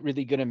 is it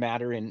really going to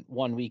matter in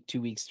 1 week,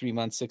 2 weeks, 3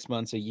 months, 6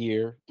 months, a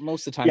year?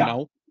 Most of the time, Yeah,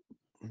 no.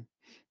 Mm.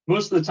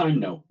 most of the time,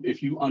 no.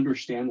 If you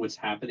understand what's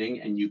happening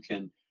and you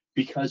can,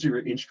 because of your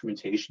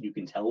instrumentation, you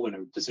can tell when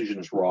a decision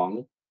is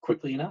wrong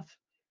quickly enough,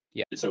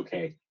 Yeah, it's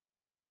okay.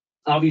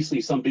 Obviously,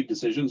 some big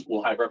decisions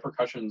will have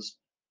repercussions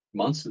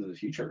months into the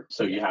future.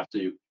 So you yeah, have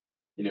to,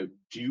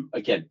 do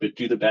again, but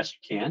do the best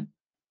you can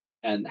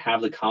and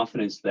have the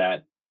confidence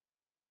that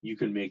you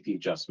can make the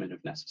adjustment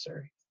if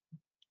necessary.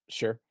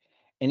 sure.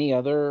 Any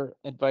other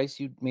advice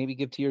you'd maybe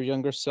give to your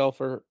younger self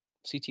or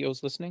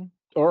CTOs listening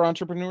or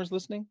entrepreneurs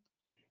listening?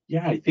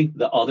 Yeah, I think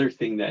the other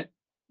thing that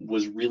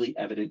was really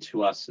evident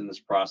to us in this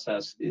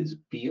process is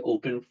be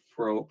open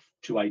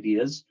to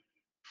ideas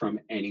from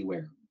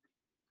anywhere,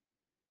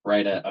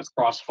 right? A 100%.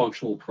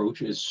 cross-functional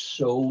approach is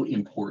so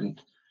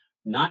important,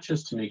 not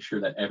just to make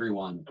sure that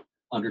everyone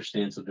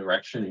understands the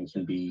direction and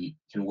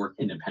can work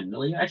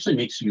independently. It actually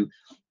makes you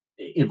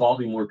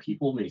involving more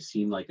people may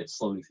seem like it's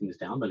slowing things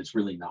down, but it's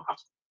really not.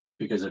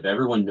 Because if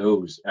everyone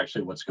knows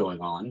actually what's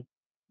going on,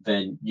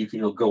 then you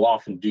can go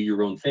off and do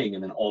your own thing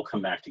and then all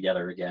come back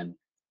together again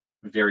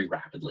very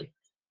rapidly.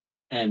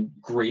 And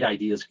great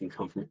ideas can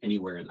come from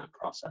anywhere in that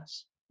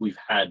process. We've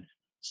had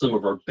some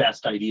of our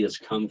best ideas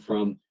come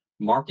from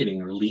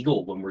marketing or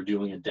legal when we're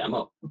doing a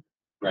demo,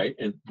 right?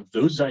 And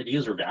those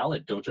ideas are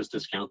valid. Don't just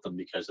discount them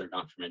because they're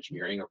not from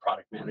engineering or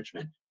product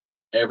management.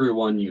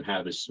 Everyone you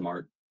have is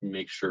smart.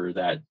 Make sure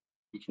that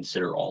you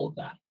consider all of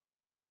that.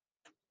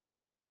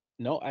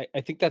 No, I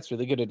think that's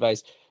really good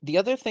advice. The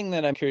other thing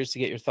that I'm curious to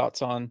get your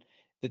thoughts on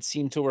that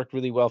seemed to work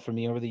really well for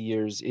me over the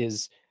years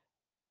is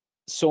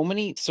so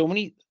many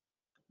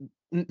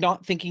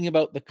not thinking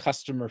about the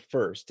customer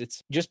first.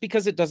 It's just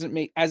because it doesn't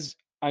make as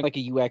I'm like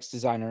a UX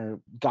designer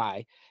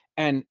guy,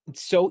 and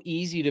it's so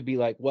easy to be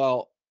like,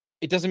 well,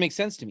 it doesn't make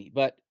sense to me,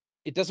 but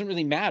it doesn't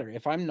really matter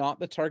if I'm not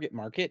the target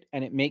market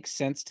and it makes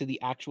sense to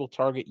the actual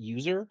target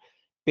user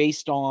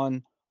based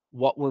on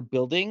what we're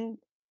building,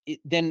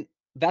 then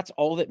that's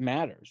all that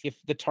matters.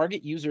 If the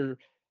target user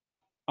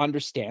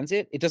understands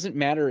it, it doesn't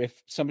matter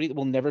if somebody that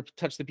will never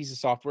touch the piece of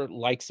software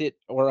likes it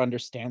or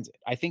understands it.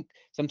 I think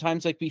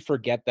sometimes like we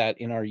forget that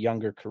in our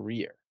younger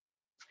career.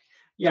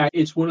 Yeah,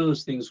 it's one of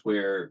those things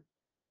where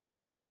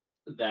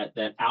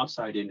that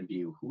outside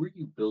interview, who are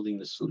you building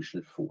the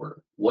solution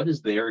for? What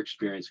is their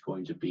experience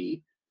going to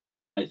be?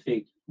 I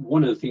think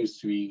one of the things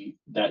to be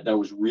that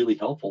was really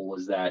helpful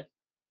was that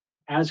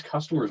as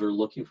customers are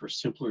looking for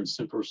simpler and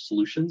simpler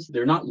solutions,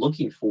 they're not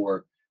looking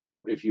for,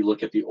 if you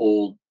look at the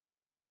old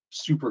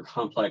super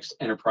complex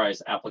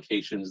enterprise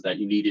applications that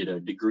you needed a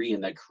degree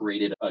in that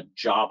created a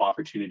job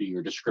opportunity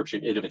or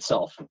description in of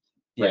itself,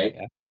 Yeah, right?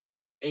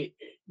 yeah.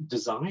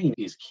 Design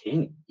is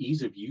king,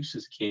 ease of use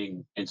is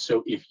king. And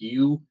so if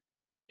you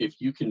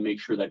can make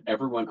sure that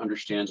everyone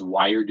understands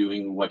why you're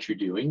doing what you're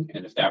doing,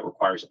 and if that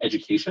requires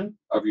education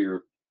of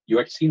your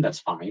UX team, that's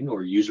fine,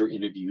 or user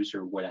interviews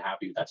or what have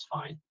you, that's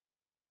fine.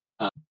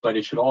 But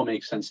it should all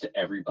make sense to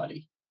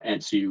everybody.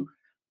 And to,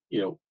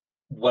 you know,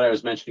 what I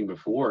was mentioning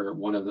before,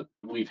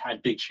 we've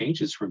had big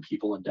changes from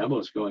people in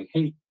demos going,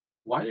 hey,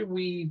 why did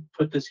we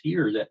put this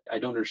here that I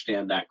don't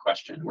understand that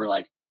question? We're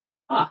like,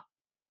 ah,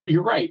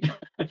 you're right.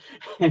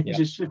 And Yeah.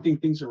 just shifting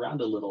things around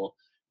a little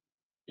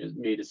has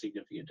made a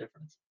significant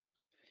difference.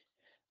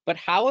 But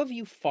how have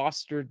you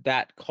fostered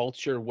that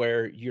culture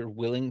where you're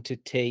willing to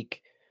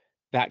take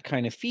that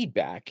kind of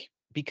feedback?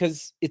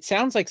 Because it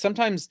sounds like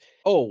sometimes,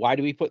 oh, why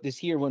do we put this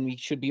here when we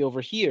should be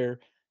over here?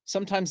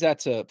 Sometimes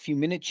that's a few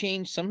minute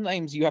change.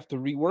 Sometimes you have to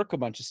rework a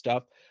bunch of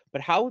stuff. But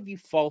how have you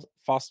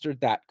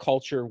fostered that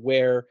culture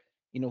where,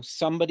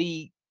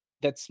 somebody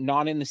that's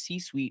not in the C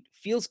suite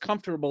feels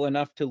comfortable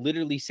enough to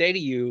literally say to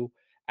you,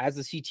 as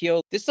the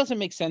CTO, this doesn't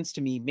make sense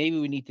to me. Maybe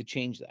we need to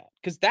change that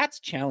because that's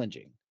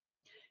challenging.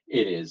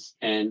 It is.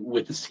 And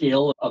with the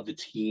scale of the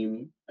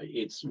team,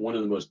 it's one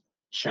of the most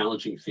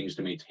challenging things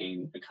to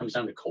maintain. It comes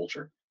down to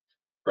culture,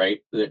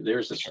 right?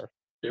 Sure.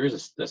 There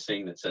is a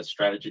saying that says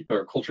strategy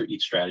or culture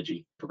eats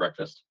strategy for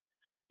breakfast.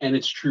 And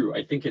it's true.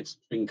 I think it's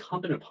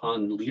incumbent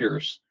upon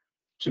leaders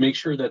to make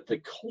sure that the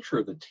culture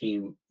of the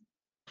team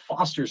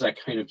fosters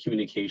that kind of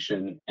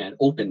communication and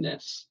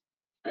openness.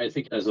 I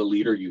think as a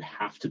leader, you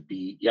have to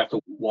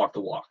walk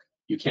the walk.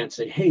 You can't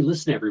say, hey,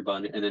 listen,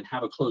 everyone, and then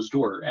have a closed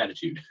door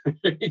attitude.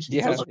 It just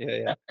Yeah, doesn't yeah,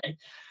 yeah. work that way.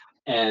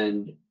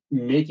 And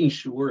making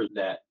sure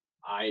that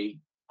I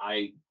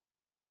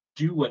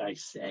do what I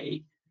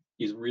say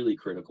is really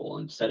critical.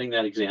 And setting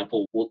that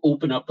example will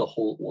open up the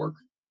whole org,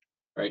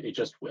 right? It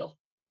just will.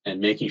 And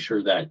making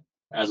sure that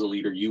as a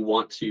leader, you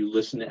want to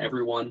listen to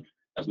everyone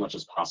as much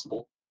as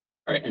possible,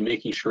 right? And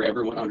making sure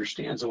everyone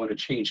understands that when a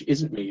change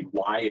isn't made,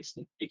 why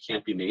it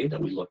can't be made,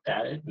 that we looked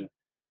at it and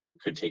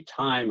it could take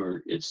time,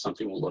 or it's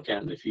something we'll look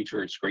at in the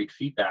future. It's great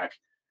feedback.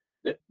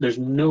 There's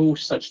no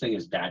such thing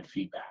as bad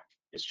feedback.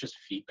 It's just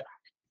feedback.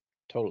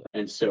 Totally.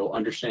 And so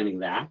understanding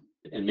that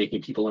and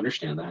making people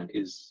understand that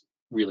is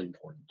really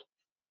important.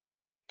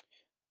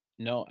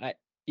 No,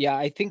 yeah,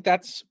 I think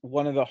that's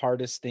one of the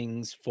hardest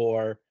things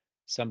for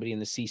somebody in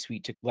the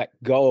C-suite to let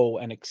go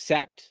and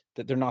accept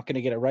that they're not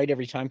gonna get it right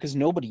every time because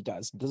nobody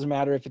does. It doesn't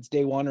matter if it's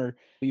day 1 or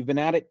you've been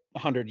at it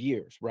 100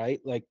 years, right?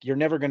 Like, you're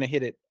never gonna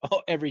hit it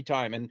every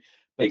time,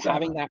 but Exactly.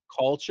 having that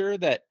culture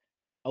that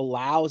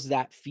allows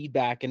that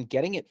feedback and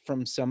getting it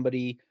from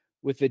somebody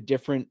with a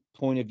different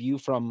point of view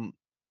from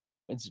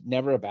it's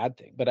never a bad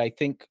thing, but I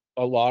think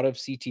a lot of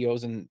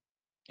CTOs and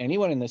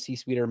anyone in the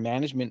C-suite or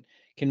management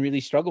can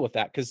really struggle with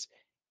that because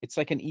it's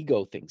like an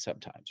ego thing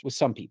sometimes with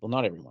some people,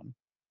 not everyone.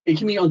 It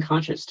can be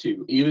unconscious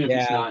too, even if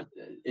it's Yeah, not,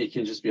 it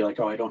can just be like,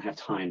 oh, I don't have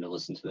time to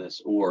listen to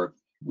this, or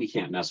we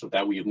can't mess with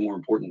that. We have more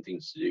important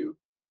things to do.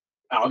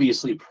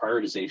 Obviously,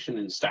 prioritization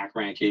and stack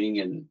ranking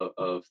and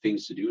of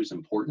things to do is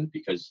important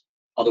because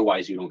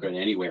otherwise you don't go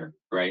anywhere,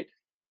 right?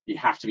 You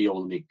have to be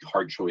able to make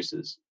hard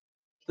choices.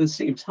 At the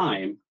same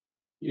time,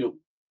 you know,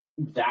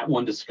 that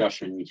one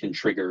discussion can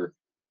trigger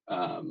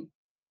um,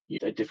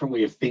 a different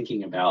way of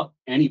thinking about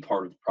any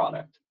part of the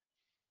product.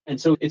 And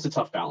so it's a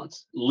tough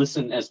balance.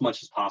 Listen as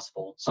much as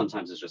possible.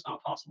 Sometimes it's just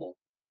not possible,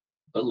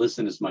 but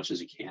listen as much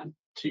as you can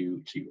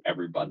to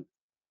everybody.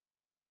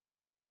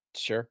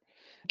 sure.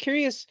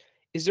 Curious,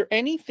 is there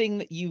anything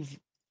that you've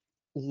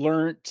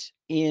learned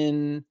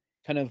in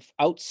kind of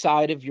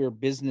outside of your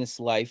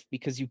business life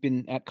because you've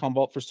been at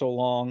Commvault for so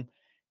long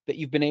that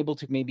you've been able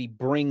to maybe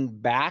bring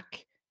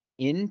back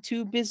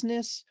into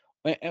business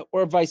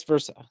or vice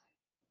versa?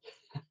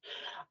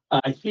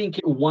 I think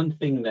one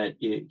thing that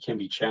it can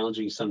be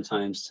challenging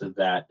sometimes to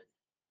that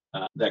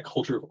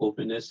culture of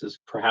openness is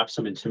perhaps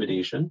some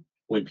intimidation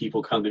when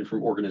people come in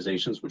from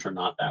organizations which are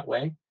not that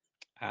way.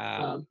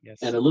 Ah, And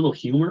yes. a little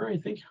humor, I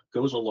think,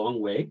 goes a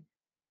long way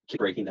to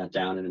breaking that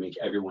down and to make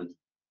everyone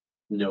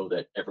know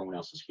that everyone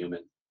else is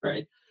human,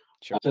 right?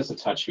 Sure. Just a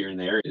touch here and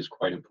there is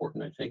quite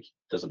important, I think. It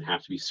doesn't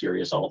have to be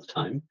serious all the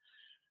time.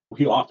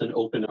 We often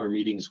open our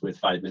meetings with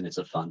 5 minutes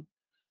of fun.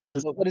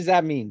 What does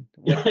that mean?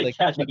 What like what?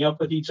 Catching up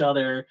with each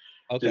other,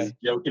 just Okay.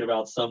 joking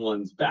about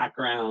someone's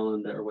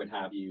background or what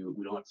have you.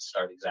 We don't have to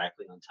start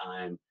exactly on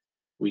time.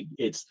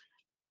 It's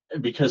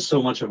because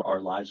so much of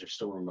our lives are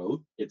so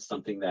remote, it's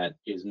something that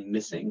is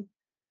missing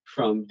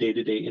from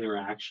day-to-day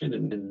interaction,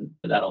 and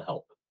that'll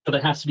help. But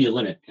there has to be a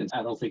limit. And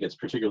I don't think it's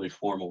particularly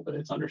formal, but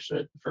it's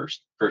understood.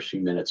 First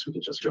few minutes, we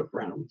can just joke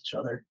around with each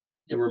other.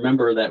 And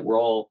remember that we're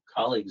all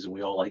colleagues and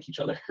we all like each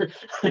other.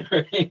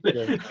 Right?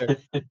 Sure, sure.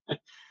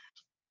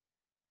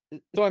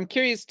 So I'm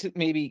curious to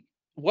maybe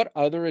what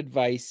other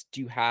advice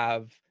do you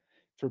have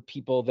for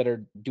people that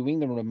are doing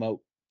the remote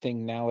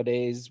thing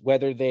nowadays,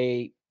 whether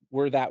they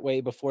were that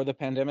way before the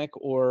pandemic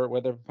or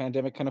whether the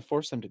pandemic kind of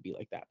forced them to be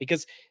like that?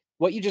 Because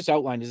what you just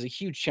outlined is a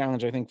huge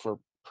challenge, I think, for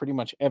pretty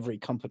much every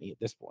company at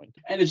this point.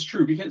 And it's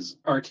true because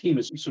our team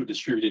is so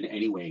distributed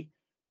anyway.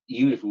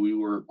 Even if we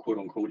were quote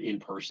unquote in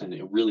person,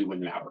 it really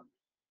wouldn't matter,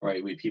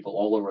 right? We have people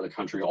all over the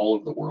country, all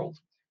over the world.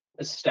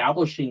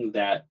 Establishing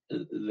that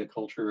the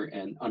culture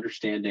and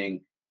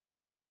understanding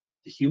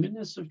the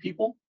humanness of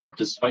people,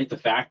 despite the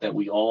fact that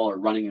we all are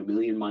running a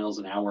million miles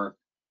an hour,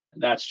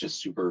 that's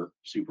just super,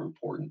 super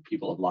important.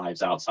 People have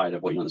lives outside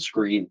of what you're on the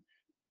screen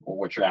or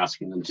what you're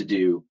asking them to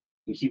do.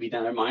 And keeping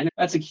that in mind,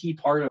 that's a key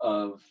part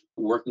of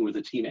working with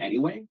a team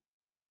anyway.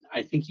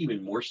 I think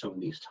even more so in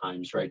these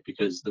times, right?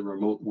 Because the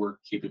remote work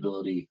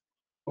capability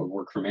or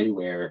work from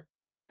anywhere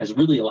has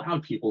really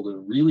allowed people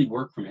to really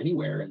work from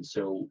anywhere. And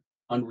so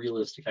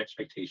unrealistic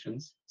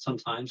expectations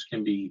sometimes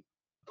can be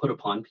put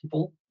upon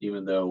people,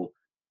 even though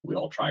we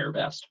all try our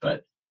best.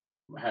 But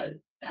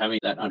having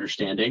that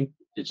understanding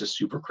is just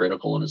super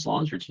critical. And as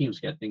long as your teams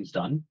get things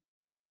done,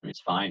 I mean,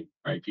 it's fine,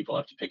 right? People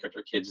have to pick up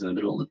their kids in the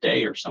middle of the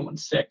day or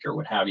someone's sick or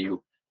what have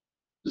you.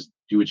 Just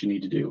do what you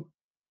need to do.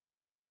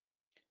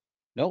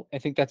 No, I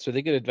think that's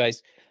really good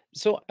advice.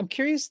 So I'm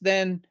curious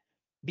then,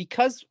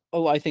 because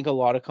I think a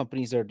lot of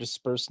companies are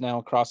dispersed now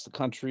across the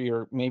country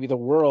or maybe the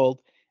world,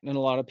 and a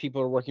lot of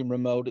people are working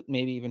remote,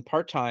 maybe even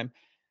part time.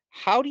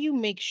 How do you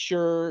make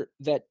sure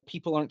that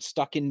people aren't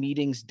stuck in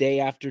meetings day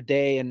after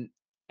day? And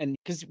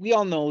because we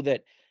all know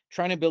that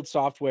trying to build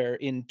software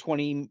in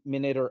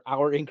 20-minute or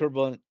hour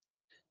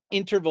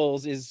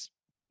intervals is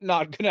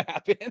not going to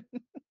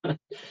happen.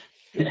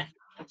 Yeah,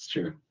 that's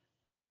true.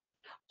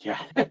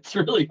 Yeah, it's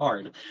really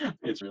hard.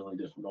 It's really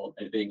difficult.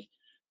 I think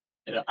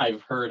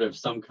I've heard of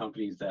some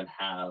companies that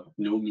have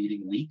no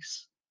meeting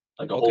weeks,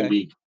 like a whole Okay,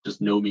 week,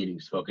 just no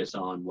meetings, focus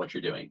on what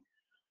you're doing.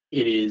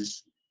 It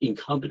is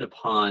incumbent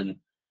upon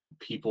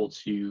people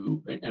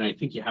to, and I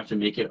think you have to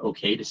make it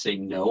okay to say,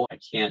 no, I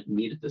can't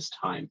meet at this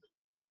time.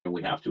 And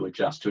we have to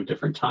adjust to a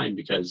different time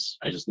because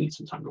I just need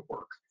some time to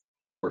work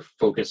or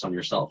focus on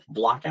yourself.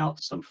 Block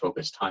out some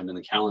focus time in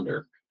the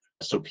calendar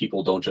so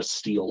people don't just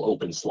steal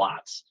open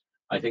slots.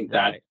 I think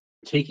that right.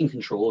 taking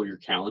control of your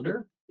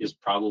calendar is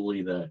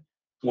probably the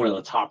one of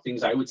the top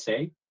things I would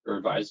say or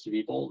advise to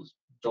people is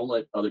don't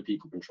let other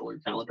people control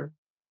your calendar.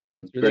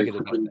 It's really Very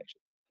good advice, quickly,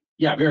 actually.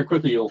 yeah, very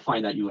quickly you'll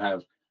find that you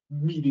have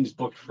meetings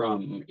booked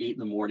from 8 in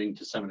the morning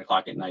to 7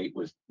 o'clock at night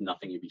with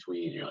nothing in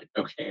between. You're like,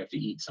 okay, I have to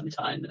eat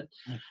sometime,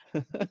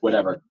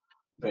 whatever.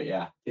 But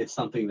yeah, it's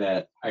something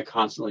that I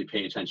constantly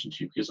pay attention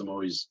to because I'm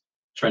always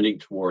trending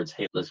towards,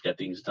 hey, let's get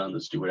things done,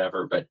 let's do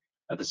whatever. But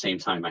at the same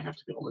time, I have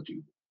to be able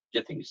to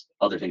get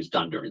other things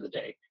done during the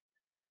day.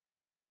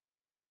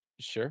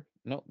 Sure.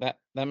 No, that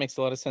makes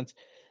a lot of sense.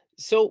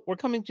 So we're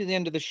coming to the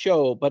end of the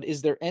show, but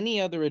is there any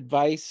other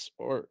advice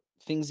or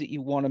things that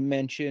you want to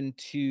mention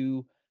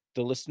to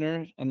the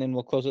listener, and then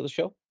we'll close out the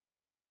show?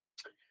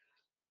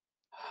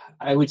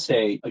 I would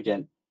say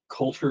again,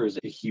 culture is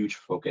a huge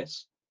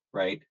focus,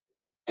 right?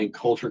 And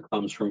culture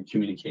comes from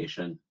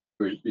communication,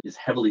 or it is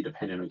heavily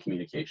dependent on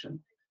communication.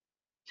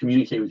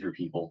 Communicate with your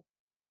people.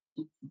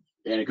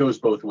 And it goes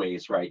both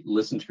ways, right?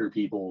 Listen to your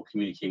people,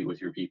 communicate with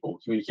your people,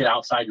 communicate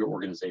outside your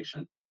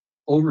organization,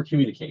 over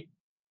communicate.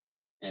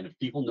 And if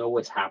people know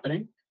what's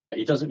happening,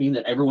 it doesn't mean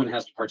that everyone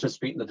has to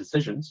participate in the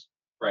decisions,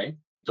 right?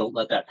 Don't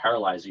let that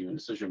paralyze you in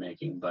decision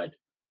making. But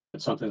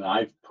it's something that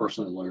I've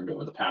personally learned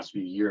over the past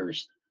few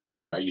years.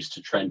 I used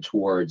to trend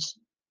towards,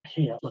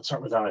 hey, let's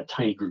start without a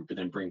tiny group and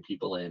then bring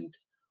people in.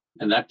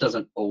 And that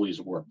doesn't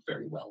always work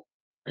very well,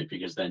 right?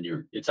 Because then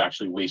it's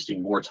actually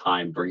wasting more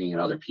time bringing in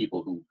other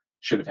people who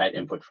should have had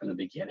input from the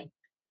beginning.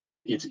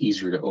 It's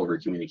easier to over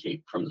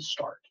communicate from the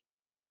start.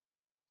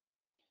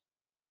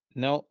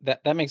 No,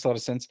 that makes a lot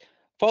of sense.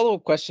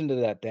 Follow-up question to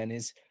that then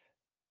is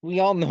we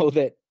all know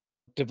that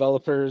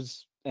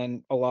developers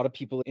and a lot of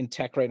people in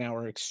tech right now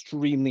are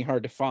extremely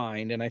hard to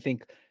find. And I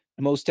think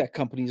most tech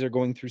companies are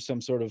going through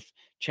some sort of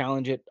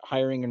challenge at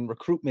hiring and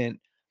recruitment.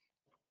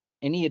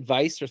 Any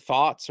advice or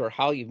thoughts or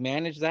how you've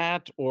managed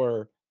that?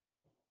 Or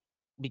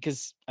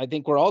because I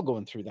think we're all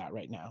going through that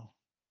right now.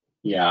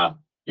 Yeah,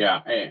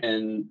 yeah.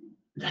 And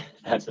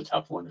that's a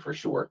tough one for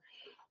sure.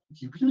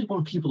 You really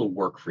want people to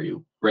work for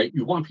you, right?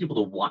 You want people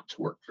to want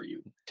to work for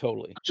you.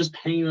 Totally. Just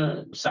paying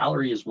a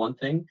salary is one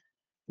thing,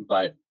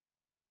 but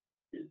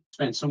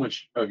spend so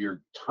much of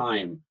your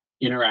time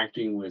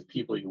interacting with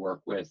people you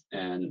work with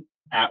and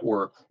at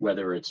work,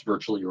 whether it's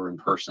virtually or in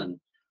person,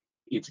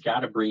 it's got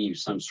to bring you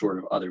some sort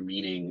of other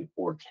meaning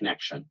or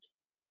connection.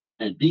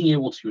 And being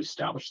able to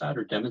establish that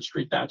or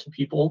demonstrate that to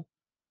people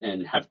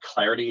and have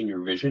clarity in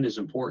your vision is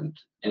important.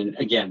 And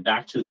again,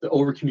 back to the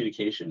over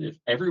communication, if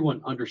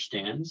everyone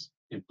understands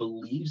and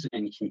believes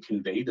and can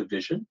convey the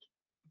vision,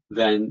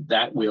 then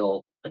that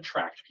will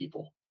attract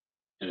people.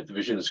 And if the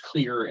vision is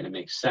clear and it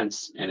makes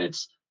sense and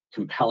it's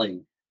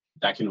compelling,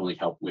 that can only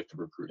help with the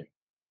recruiting.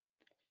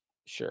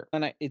 Sure.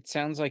 And it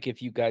sounds like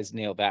if you guys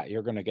nail that,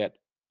 you're going to get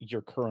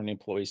your current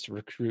employees to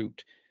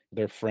recruit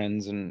their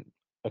friends and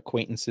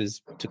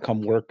acquaintances to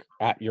come work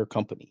at your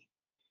company.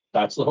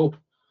 That's the hope.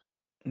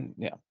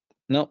 Yeah.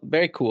 No,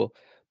 very cool.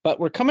 But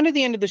we're coming to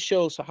the end of the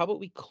show. So how about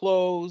we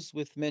close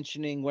with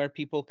mentioning where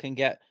people can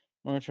get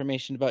more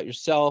information about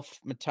yourself,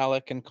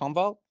 Metallic, and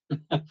Commvault?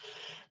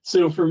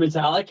 So for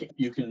Metallic,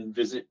 you can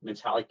visit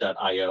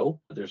metallic.io.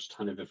 There's a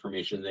ton of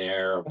information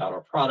there about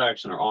our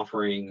products and our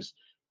offerings,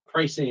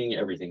 pricing,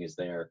 everything is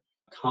there.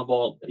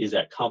 Commvault is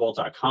at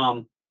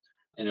commvault.com.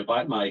 And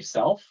about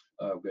myself,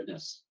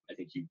 goodness, I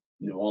think you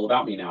know all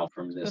about me now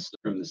from this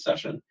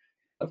session.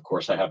 Of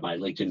course, I have my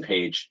LinkedIn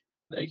page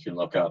that you can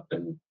look up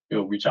and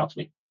reach out to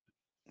me.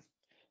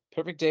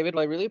 Perfect, David.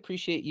 Well, I really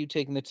appreciate you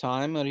taking the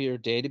time out of your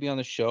day to be on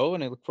the show,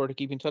 and I look forward to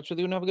keeping in touch with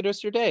you and have a good rest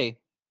of your day.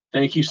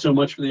 Thank you so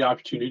much for the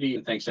opportunity,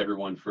 and thanks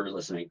everyone for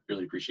listening.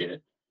 Really appreciate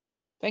it.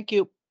 Thank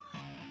you.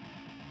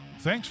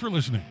 Thanks for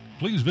listening.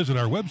 Please visit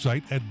our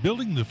website at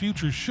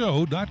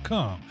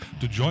buildingthefutureshow.com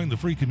to join the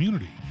free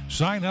community,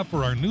 sign up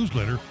for our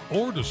newsletter,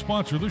 or to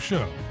sponsor the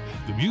show.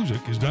 The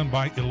music is done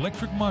by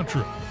Electric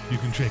Mantra. You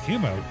can check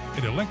him out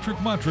at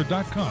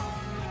electricmantra.com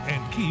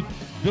and keep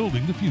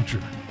building the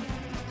future.